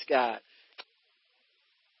 Praise God.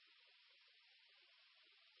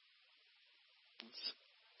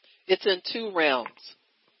 It's in two realms.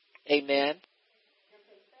 Amen.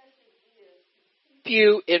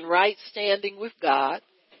 You in right standing with God,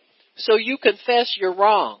 so you confess your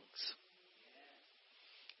wrongs.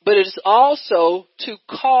 But it is also to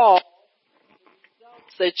call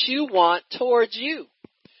that you want towards you.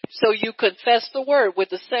 So you confess the word with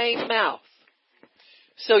the same mouth.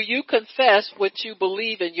 So you confess what you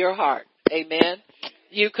believe in your heart. Amen.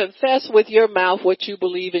 You confess with your mouth what you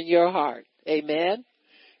believe in your heart. Amen.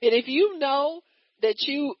 And if you know that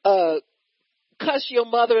you cuss your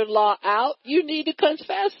mother-in-law out, you need to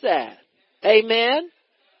confess that. Amen.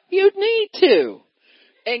 You need to.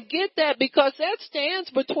 And get that, because that stands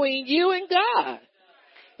between you and God.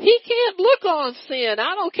 He can't look on sin.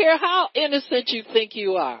 I don't care how innocent you think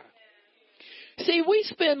you are. See, we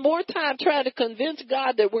spend more time trying to convince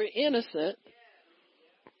God that we're innocent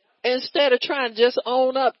instead of trying to just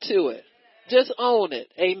own up to it. Just own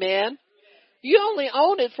it. Amen. You only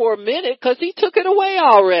own it for a minute because he took it away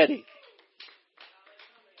already.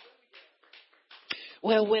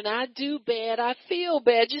 Well, when I do bad, I feel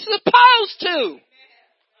bad. You're supposed to.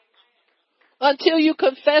 Until you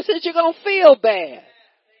confess it, you're going to feel bad.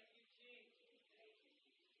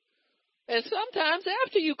 And sometimes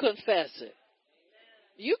after you confess it,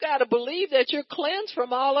 you got to believe that you're cleansed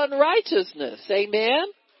from all unrighteousness. Amen?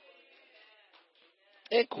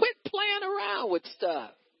 And quit playing around with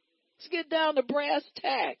stuff. Let's get down to brass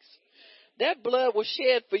tacks. That blood was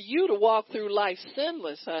shed for you to walk through life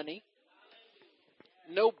sinless, honey.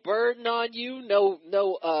 No burden on you,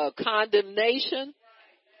 no condemnation,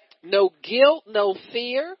 no guilt, no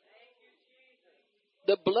fear.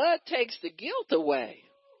 The blood takes the guilt away.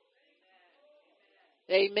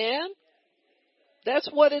 Amen. That's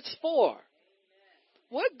what it's for.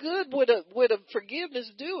 What good would a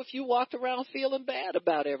forgiveness do if you walked around feeling bad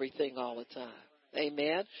about everything all the time?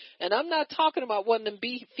 Amen. And I'm not talking about one of them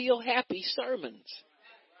feel happy sermons.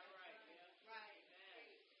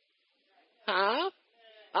 Huh?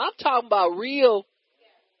 I'm talking about real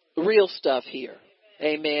stuff here.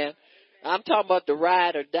 Amen. I'm talking about the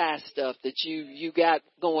ride or die stuff that you got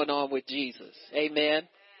going on with Jesus. Amen.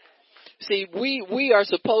 See, we are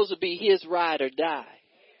supposed to be his ride or die.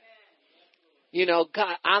 You know,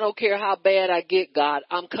 God, I don't care how bad I get, God,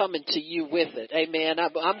 I'm coming to you with it. Amen.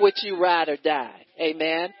 I'm with you ride or die.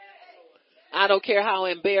 Amen. I don't care how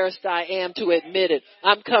embarrassed I am to admit it.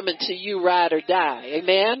 I'm coming to you ride or die.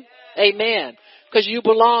 Amen. Amen. Because you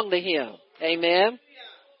belong to him. Amen.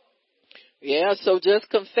 Yeah, so just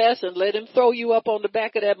confess and let him throw you up on the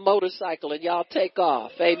back of that motorcycle and y'all take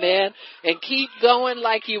off. Amen. And keep going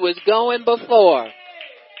like you was going before.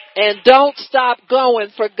 And don't stop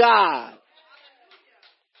going for God.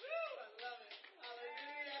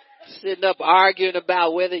 Sitting up arguing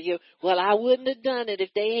about whether I wouldn't have done it if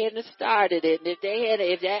they hadn't started it.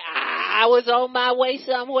 And I was on my way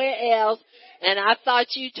somewhere else and I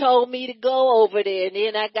thought you told me to go over there and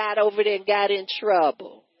then I got over there and got in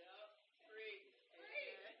trouble.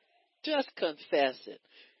 Just confess it.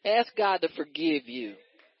 Ask God to forgive you.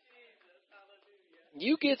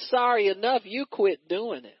 You get sorry enough, you quit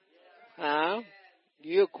doing it. Huh?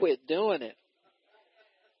 You'll quit doing it.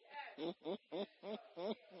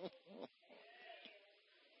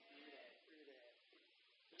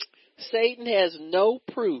 Satan has no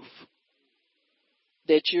proof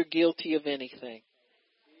that you're guilty of anything.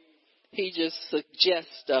 He just suggests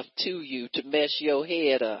stuff to you to mess your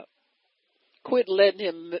head up. Quit letting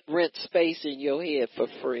him rent space in your head for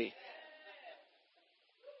free.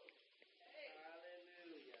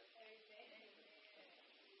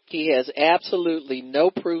 He has absolutely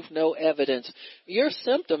no proof, no evidence. Your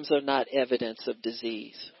symptoms are not evidence of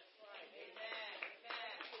disease.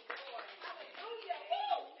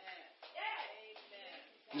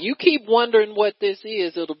 You keep wondering what this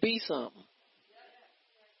is, it'll be something.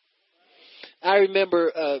 I remember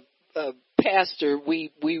a pastor,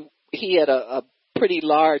 he had a pretty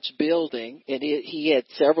large building, and he had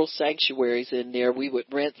several sanctuaries in there. We would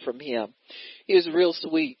rent from him. He was real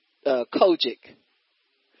sweet, Kojic.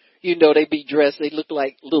 You know, they be dressed, they look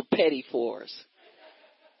like little petty fours.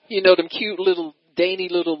 You know, them cute little, dainty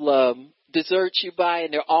little desserts you buy,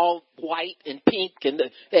 and they're all white and pink, and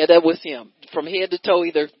that was him. From head to toe,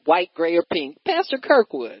 either white, gray, or pink. Pastor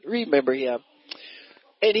Kirkwood, remember him.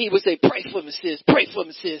 And he would say, pray for me, sis, pray for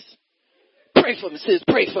me, sis. Pray for me, sis,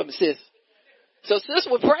 pray for me, sis. So sis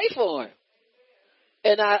would pray for him.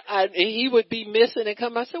 And he would be missing and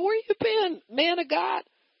come. I said, where you been, man of God?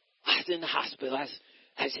 I was in the hospital.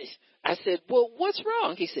 I said, well, what's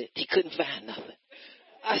wrong? He said, he couldn't find nothing.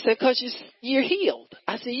 I said, because you're healed.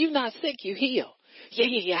 I said, you're not sick, you're healed.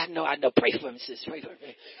 Yeah, I know. Pray for me, sis, pray for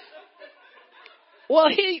me. Well,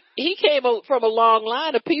 he came from a long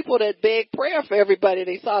line of people that begged prayer for everybody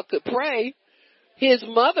they thought could pray. His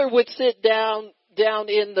mother would sit down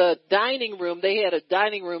in the dining room. They had a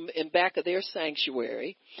dining room in back of their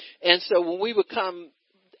sanctuary. And so when we would come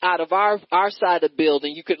out of our side of the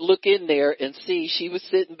building, you could look in there and see she was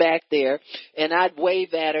sitting back there, and I'd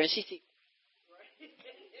wave at her and she'd say,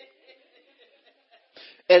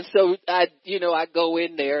 and so I'd go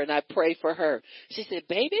in there and I'd pray for her. She said,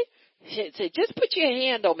 baby, she said, just put your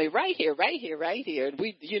hand on me right here. And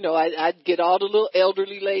we, I'd get all the little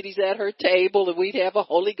elderly ladies at her table and we'd have a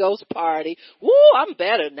Holy Ghost party. Woo, I'm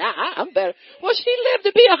better now. I'm better. Well, she lived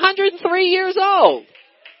to be 103 years old.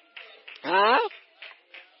 Huh?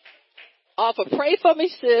 Off of pray for me,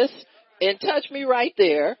 sis, and touch me right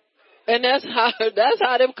there. And that's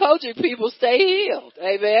how them coaching people stay healed.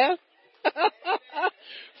 Amen.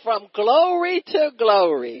 From glory to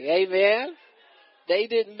glory. Amen. They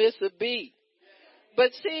didn't miss a beat.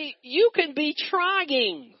 But see, you can be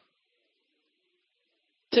trying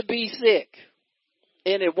to be sick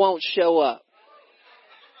and it won't show up.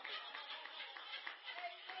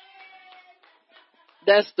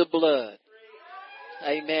 That's the blood.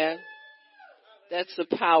 Amen. That's the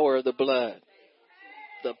power of the blood.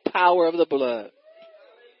 The power of the blood.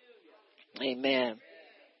 Amen.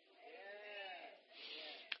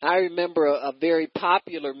 I remember a very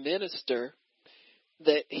popular minister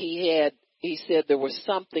that he he said there was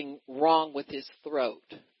something wrong with his throat.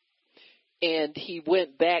 And he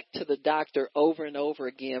went back to the doctor over and over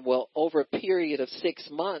again. Well, over a period of 6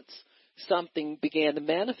 months, something began to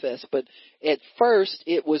manifest. But at first,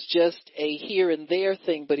 it was just a here and there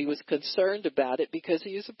thing, but he was concerned about it because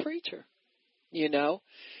he is a preacher, you know.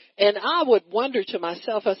 And I would wonder to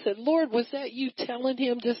myself, I said, Lord, was that you telling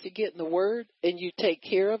him just to get in the Word and you take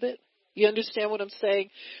care of it? You understand what I'm saying?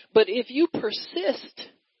 But if you persist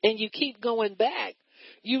and you keep going back,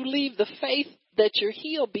 you leave the faith that you're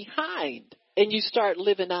healed behind and you start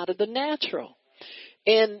living out of the natural.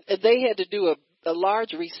 And they had to do a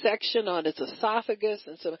large resection on his esophagus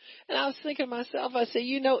and so. And I was thinking to myself, I said,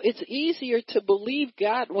 you know, it's easier to believe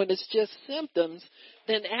God when it's just symptoms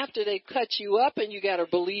than after they cut you up and you got to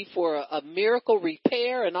believe for a miracle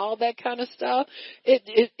repair and all that kind of stuff.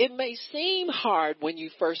 It may seem hard when you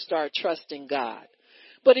first start trusting God.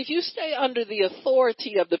 But if you stay under the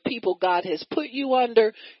authority of the people God has put you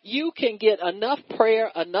under, you can get enough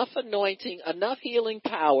prayer, enough anointing, enough healing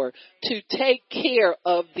power to take care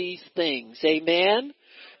of these things. Amen?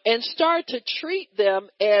 And start to treat them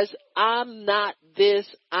as I'm not this,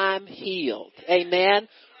 I'm healed. Amen?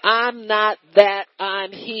 I'm not that,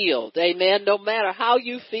 I'm healed. Amen? No matter how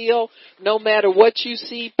you feel, no matter what you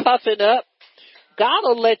see puffing up, God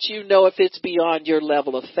will let you know if it's beyond your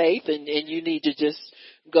level of faith and you need to just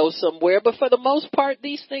go somewhere. But for the most part,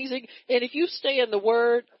 these things, and if you stay in the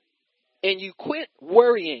Word and you quit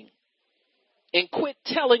worrying and quit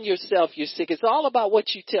telling yourself you're sick, it's all about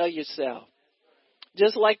what you tell yourself.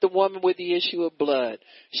 Just like the woman with the issue of blood.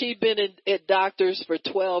 She'd been at doctors for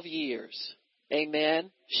 12 years.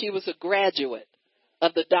 Amen. She was a graduate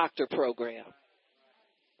of the doctor program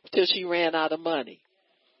till she ran out of money.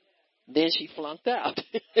 Then she flunked out.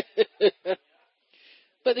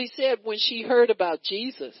 But he said when she heard about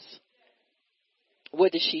Jesus,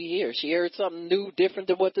 what did she hear? She heard something new, different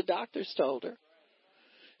than what the doctors told her.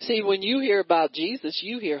 See, when you hear about Jesus,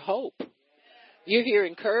 you hear hope. You hear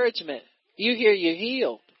encouragement. You hear you're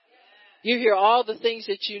healed. You hear all the things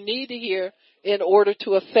that you need to hear in order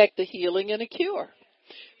to effect a healing and a cure.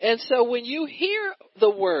 And so when you hear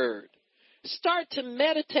the Word, start to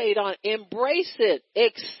meditate on, embrace it,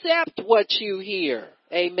 accept what you hear.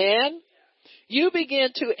 Amen? You begin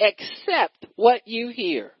to accept what you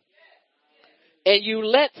hear. And you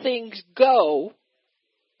let things go,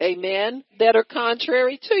 amen, that are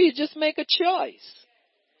contrary to you. Just make a choice.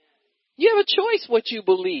 You have a choice what you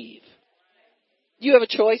believe. You have a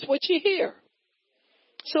choice what you hear.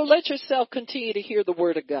 So let yourself continue to hear the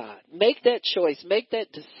Word of God. Make that choice. Make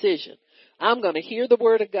that decision. I'm going to hear the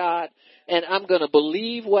Word of God, and I'm going to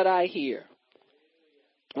believe what I hear.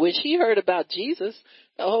 When she heard about Jesus,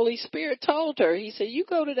 the Holy Spirit told her, he said, you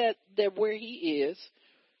go to that where he is,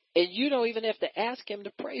 and you don't even have to ask him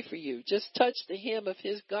to pray for you. Just touch the hem of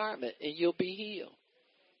his garment, and you'll be healed.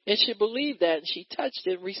 And she believed that, and she touched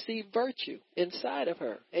it and received virtue inside of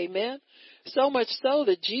her. Amen? So much so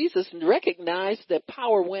that Jesus recognized that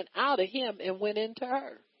power went out of him and went into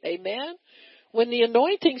her. Amen? When the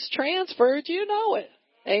anointing's transferred, you know it.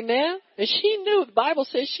 Amen? And she knew, the Bible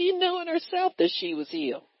says she knew in herself that she was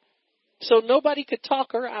healed. So nobody could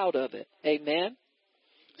talk her out of it. Amen?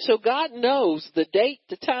 So God knows the date,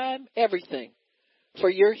 the time, everything for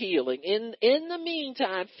your healing. In the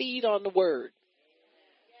meantime, feed on the Word.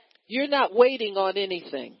 You're not waiting on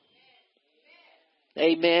anything.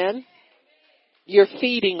 Amen? You're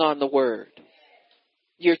feeding on the Word.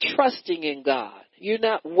 You're trusting in God. You're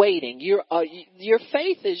not waiting. Your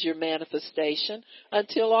faith is your manifestation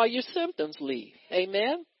until all your symptoms leave.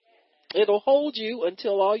 Amen? It'll hold you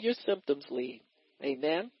until all your symptoms leave.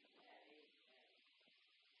 Amen?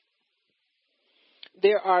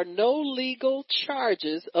 There are no legal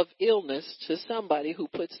charges of illness to somebody who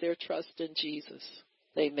puts their trust in Jesus.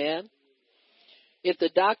 Amen? If the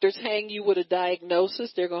doctors hang you with a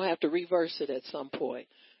diagnosis, they're going to have to reverse it at some point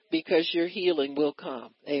because your healing will come.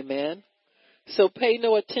 Amen? So pay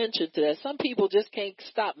no attention to that. Some people just can't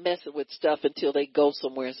stop messing with stuff until they go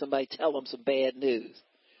somewhere and somebody tell them some bad news.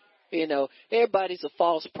 You know, everybody's a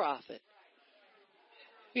false prophet.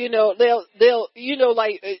 You know, they'll,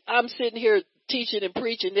 like I'm sitting here teaching and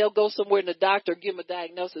preaching. They'll go somewhere and the doctor give them a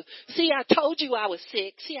diagnosis. See, I told you I was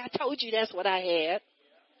sick. See, I told you that's what I had.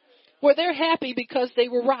 Well, they're happy because they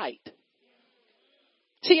were right.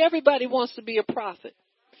 See, everybody wants to be a prophet,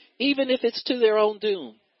 even if it's to their own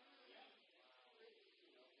doom.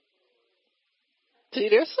 See,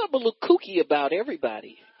 there's something a little kooky about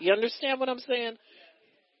everybody. You understand what I'm saying?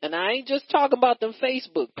 And I ain't just talking about them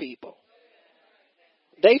Facebook people.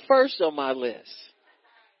 They first on my list.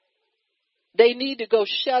 They need to go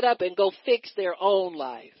shut up and go fix their own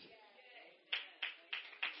life.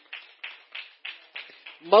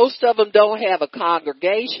 Most of them don't have a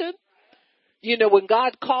congregation. You know, when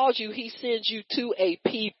God calls you, he sends you to a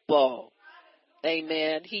people.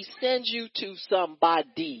 Amen. He sends you to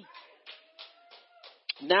somebody.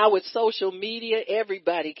 Now with social media,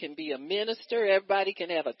 everybody can be a minister. Everybody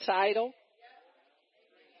can have a title.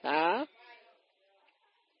 Huh?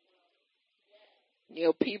 You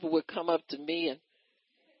know, people would come up to me and,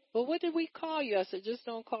 well, what did we call you? I said, just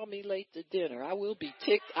don't call me late to dinner. I will be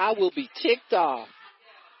ticked off.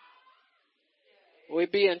 We'll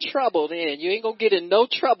be in trouble then. You ain't going to get in no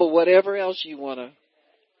trouble, whatever else you want to.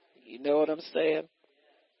 You know what I'm saying?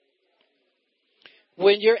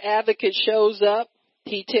 When your advocate shows up,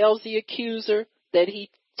 he tells the accuser that he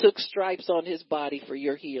took stripes on his body for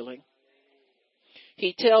your healing.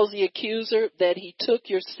 He tells the accuser that he took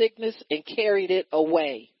your sickness and carried it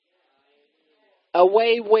away.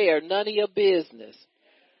 Away where? None of your business.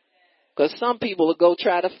 Because some people will go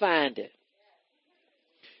try to find it.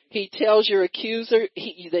 He tells your accuser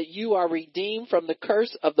that you are redeemed from the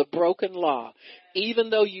curse of the broken law. Even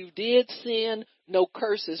though you did sin, no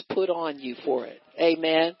curse is put on you for it.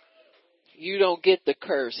 Amen. You don't get the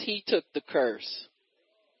curse. He took the curse.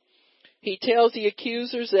 He tells the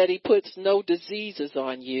accusers that he puts no diseases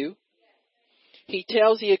on you. He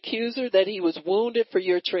tells the accuser that he was wounded for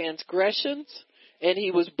your transgressions and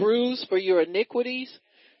he was bruised for your iniquities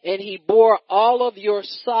and he bore all of your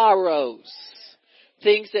sorrows.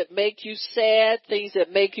 Things that make you sad, things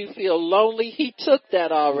that make you feel lonely. He took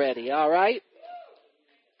that already, all right?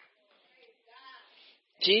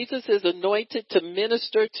 Jesus is anointed to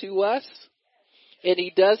minister to us, and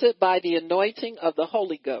he does it by the anointing of the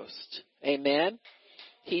Holy Ghost. Amen.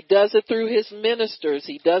 He does it through his ministers.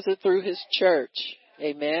 He does it through his church.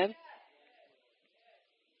 Amen.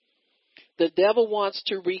 The devil wants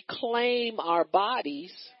to reclaim our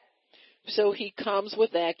bodies, so he comes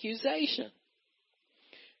with accusation.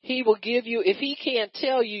 He will give you, if he can't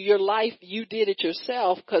tell you your life, you did it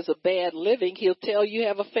yourself because of bad living, he'll tell you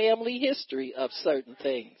have a family history of certain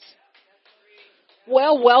things.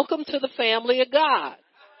 Well, welcome to the family of God.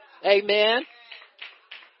 Amen.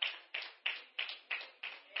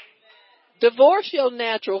 Divorce your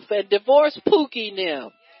natural family. Divorce Pookie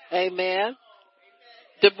now. Amen.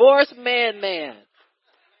 Divorce Man.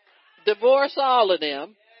 Divorce all of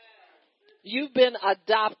them. You've been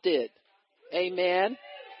adopted. Amen.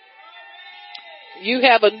 You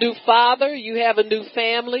have a new father. You have a new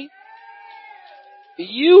family.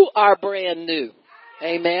 You are brand new.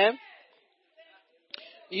 Amen.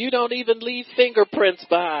 You don't even leave fingerprints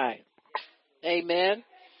behind. Amen.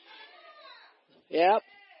 Yep.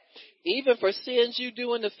 Even for sins you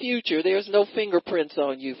do in the future, there's no fingerprints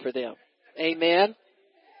on you for them. Amen.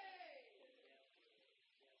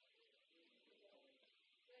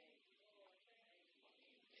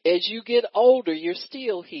 As you get older, you're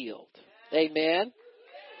still healed. Amen.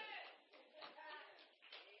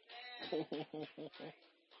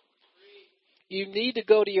 You need to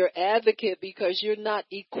go to your advocate because you're not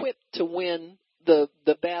equipped to win the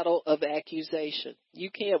battle of accusation. You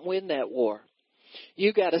can't win that war.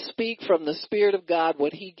 You got to speak from the Spirit of God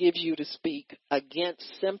what he gives you to speak against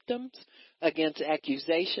symptoms, against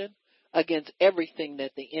accusation, against everything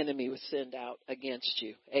that the enemy would send out against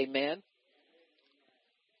you. Amen.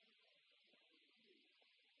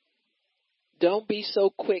 Don't be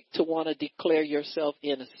so quick to want to declare yourself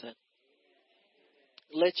innocent.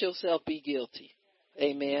 Let yourself be guilty.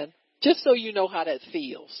 Amen. Just so you know how that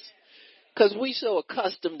feels. Because we so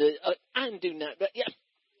accustomed to, I didn't do nothing. But yeah,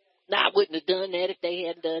 I wouldn't have done that if they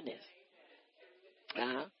hadn't done this.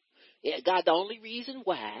 Yeah, God, the only reason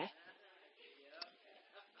why.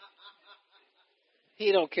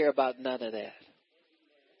 He don't care about none of that.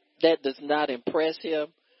 That does not impress him.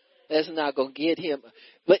 That's not going to get him.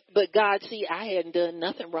 But God, see, I hadn't done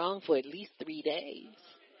nothing wrong for at least 3 days.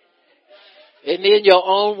 And then your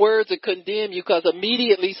own words will condemn you because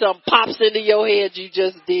immediately something pops into your head you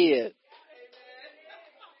just did.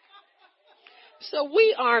 So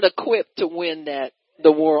we aren't equipped to win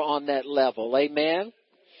the war on that level. Amen.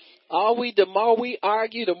 The more we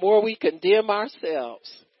argue, the more we condemn ourselves.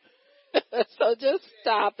 So just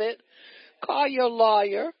stop it. Call your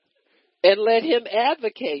lawyer and let him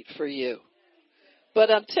advocate for you.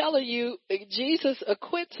 But I'm telling you, Jesus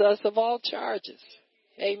acquits us of all charges.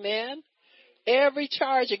 Amen. Every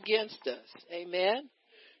charge against us. Amen.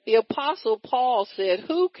 The Apostle Paul said,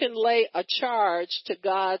 who can lay a charge to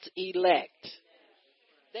God's elect?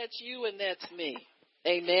 That's you and that's me.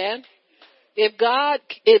 Amen. If God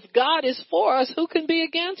is for us, who can be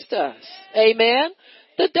against us? Amen.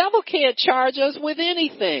 The devil can't charge us with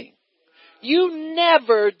anything. You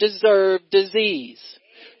never deserve disease.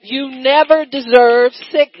 You never deserve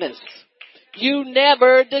sickness. You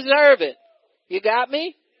never deserve it. You got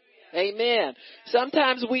me? Amen.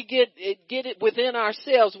 Sometimes we get it within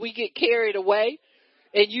ourselves. We get carried away,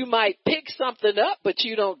 and you might pick something up, but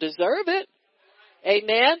you don't deserve it.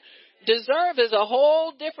 Amen. Deserve is a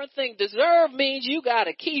whole different thing. Deserve means you got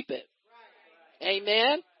to keep it.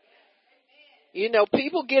 Amen. You know,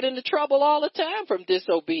 people get into trouble all the time from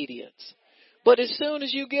disobedience. But as soon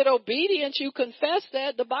as you get obedience, you confess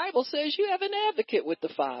that, the Bible says you have an advocate with the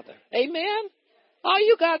Father. Amen. All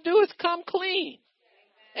you got to do is come clean.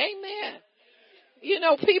 Amen. You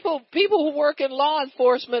know, people who work in law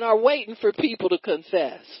enforcement are waiting for people to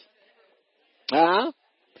confess.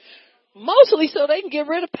 Mostly so they can get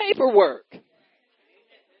rid of paperwork.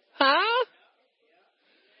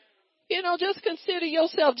 You know, just consider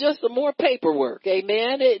yourself just some more paperwork.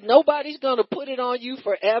 Amen. Nobody's going to put it on you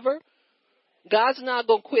forever. God's not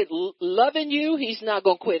going to quit loving you. He's not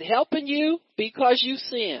going to quit helping you because you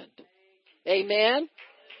sinned. Amen.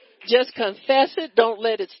 Just confess it. Don't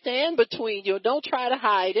let it stand between you. Don't try to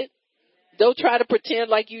hide it. Don't try to pretend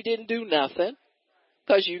like you didn't do nothing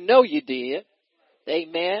because you know you did.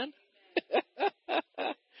 Amen.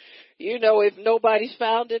 You know, if nobody's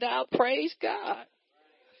found it out, praise God.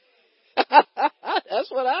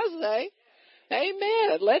 That's what I say.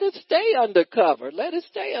 Amen. Let it stay undercover. Let it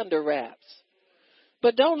stay under wraps.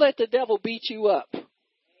 But don't let the devil beat you up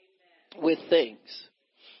with things.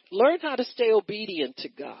 Learn how to stay obedient to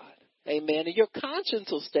God. Amen. And your conscience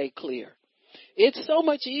will stay clear. It's so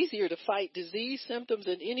much easier to fight disease symptoms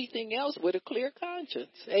than anything else with a clear conscience.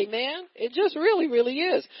 Amen. It just really, really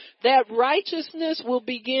is. That righteousness will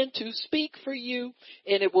begin to speak for you,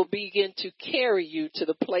 and it will begin to carry you to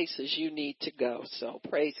the places you need to go. So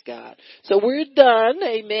praise God. So we're done.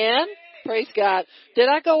 Amen. Praise God. Did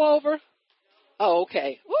I go over? Oh,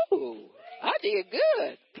 okay. Woo. I did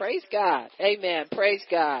good. Praise God. Amen. Praise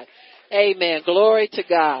God. Amen. Glory to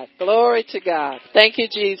God. Glory to God. Thank you,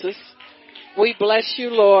 Jesus. We bless you,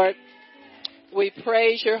 Lord. We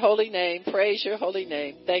praise your holy name. Praise your holy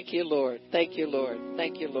name. Thank you, Lord. Thank you, Lord.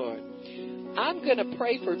 Thank you, Lord. I'm going to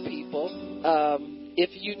pray for people if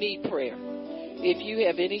you need prayer. If you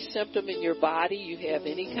have any symptom in your body, you have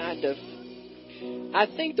any kind of, I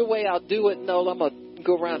think the way I'll do it, no, I'm going to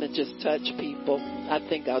go around and just touch people. I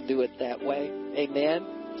think I'll do it that way. Amen.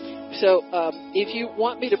 So if you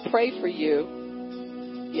want me to pray for you,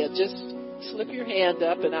 just slip your hand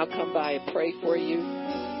up and I'll come by and pray for you.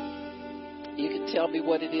 You can tell me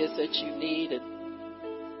what it is that you need and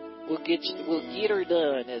we'll get her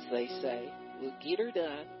done, as they say. We'll get her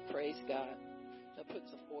done. Praise God. I'll put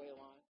some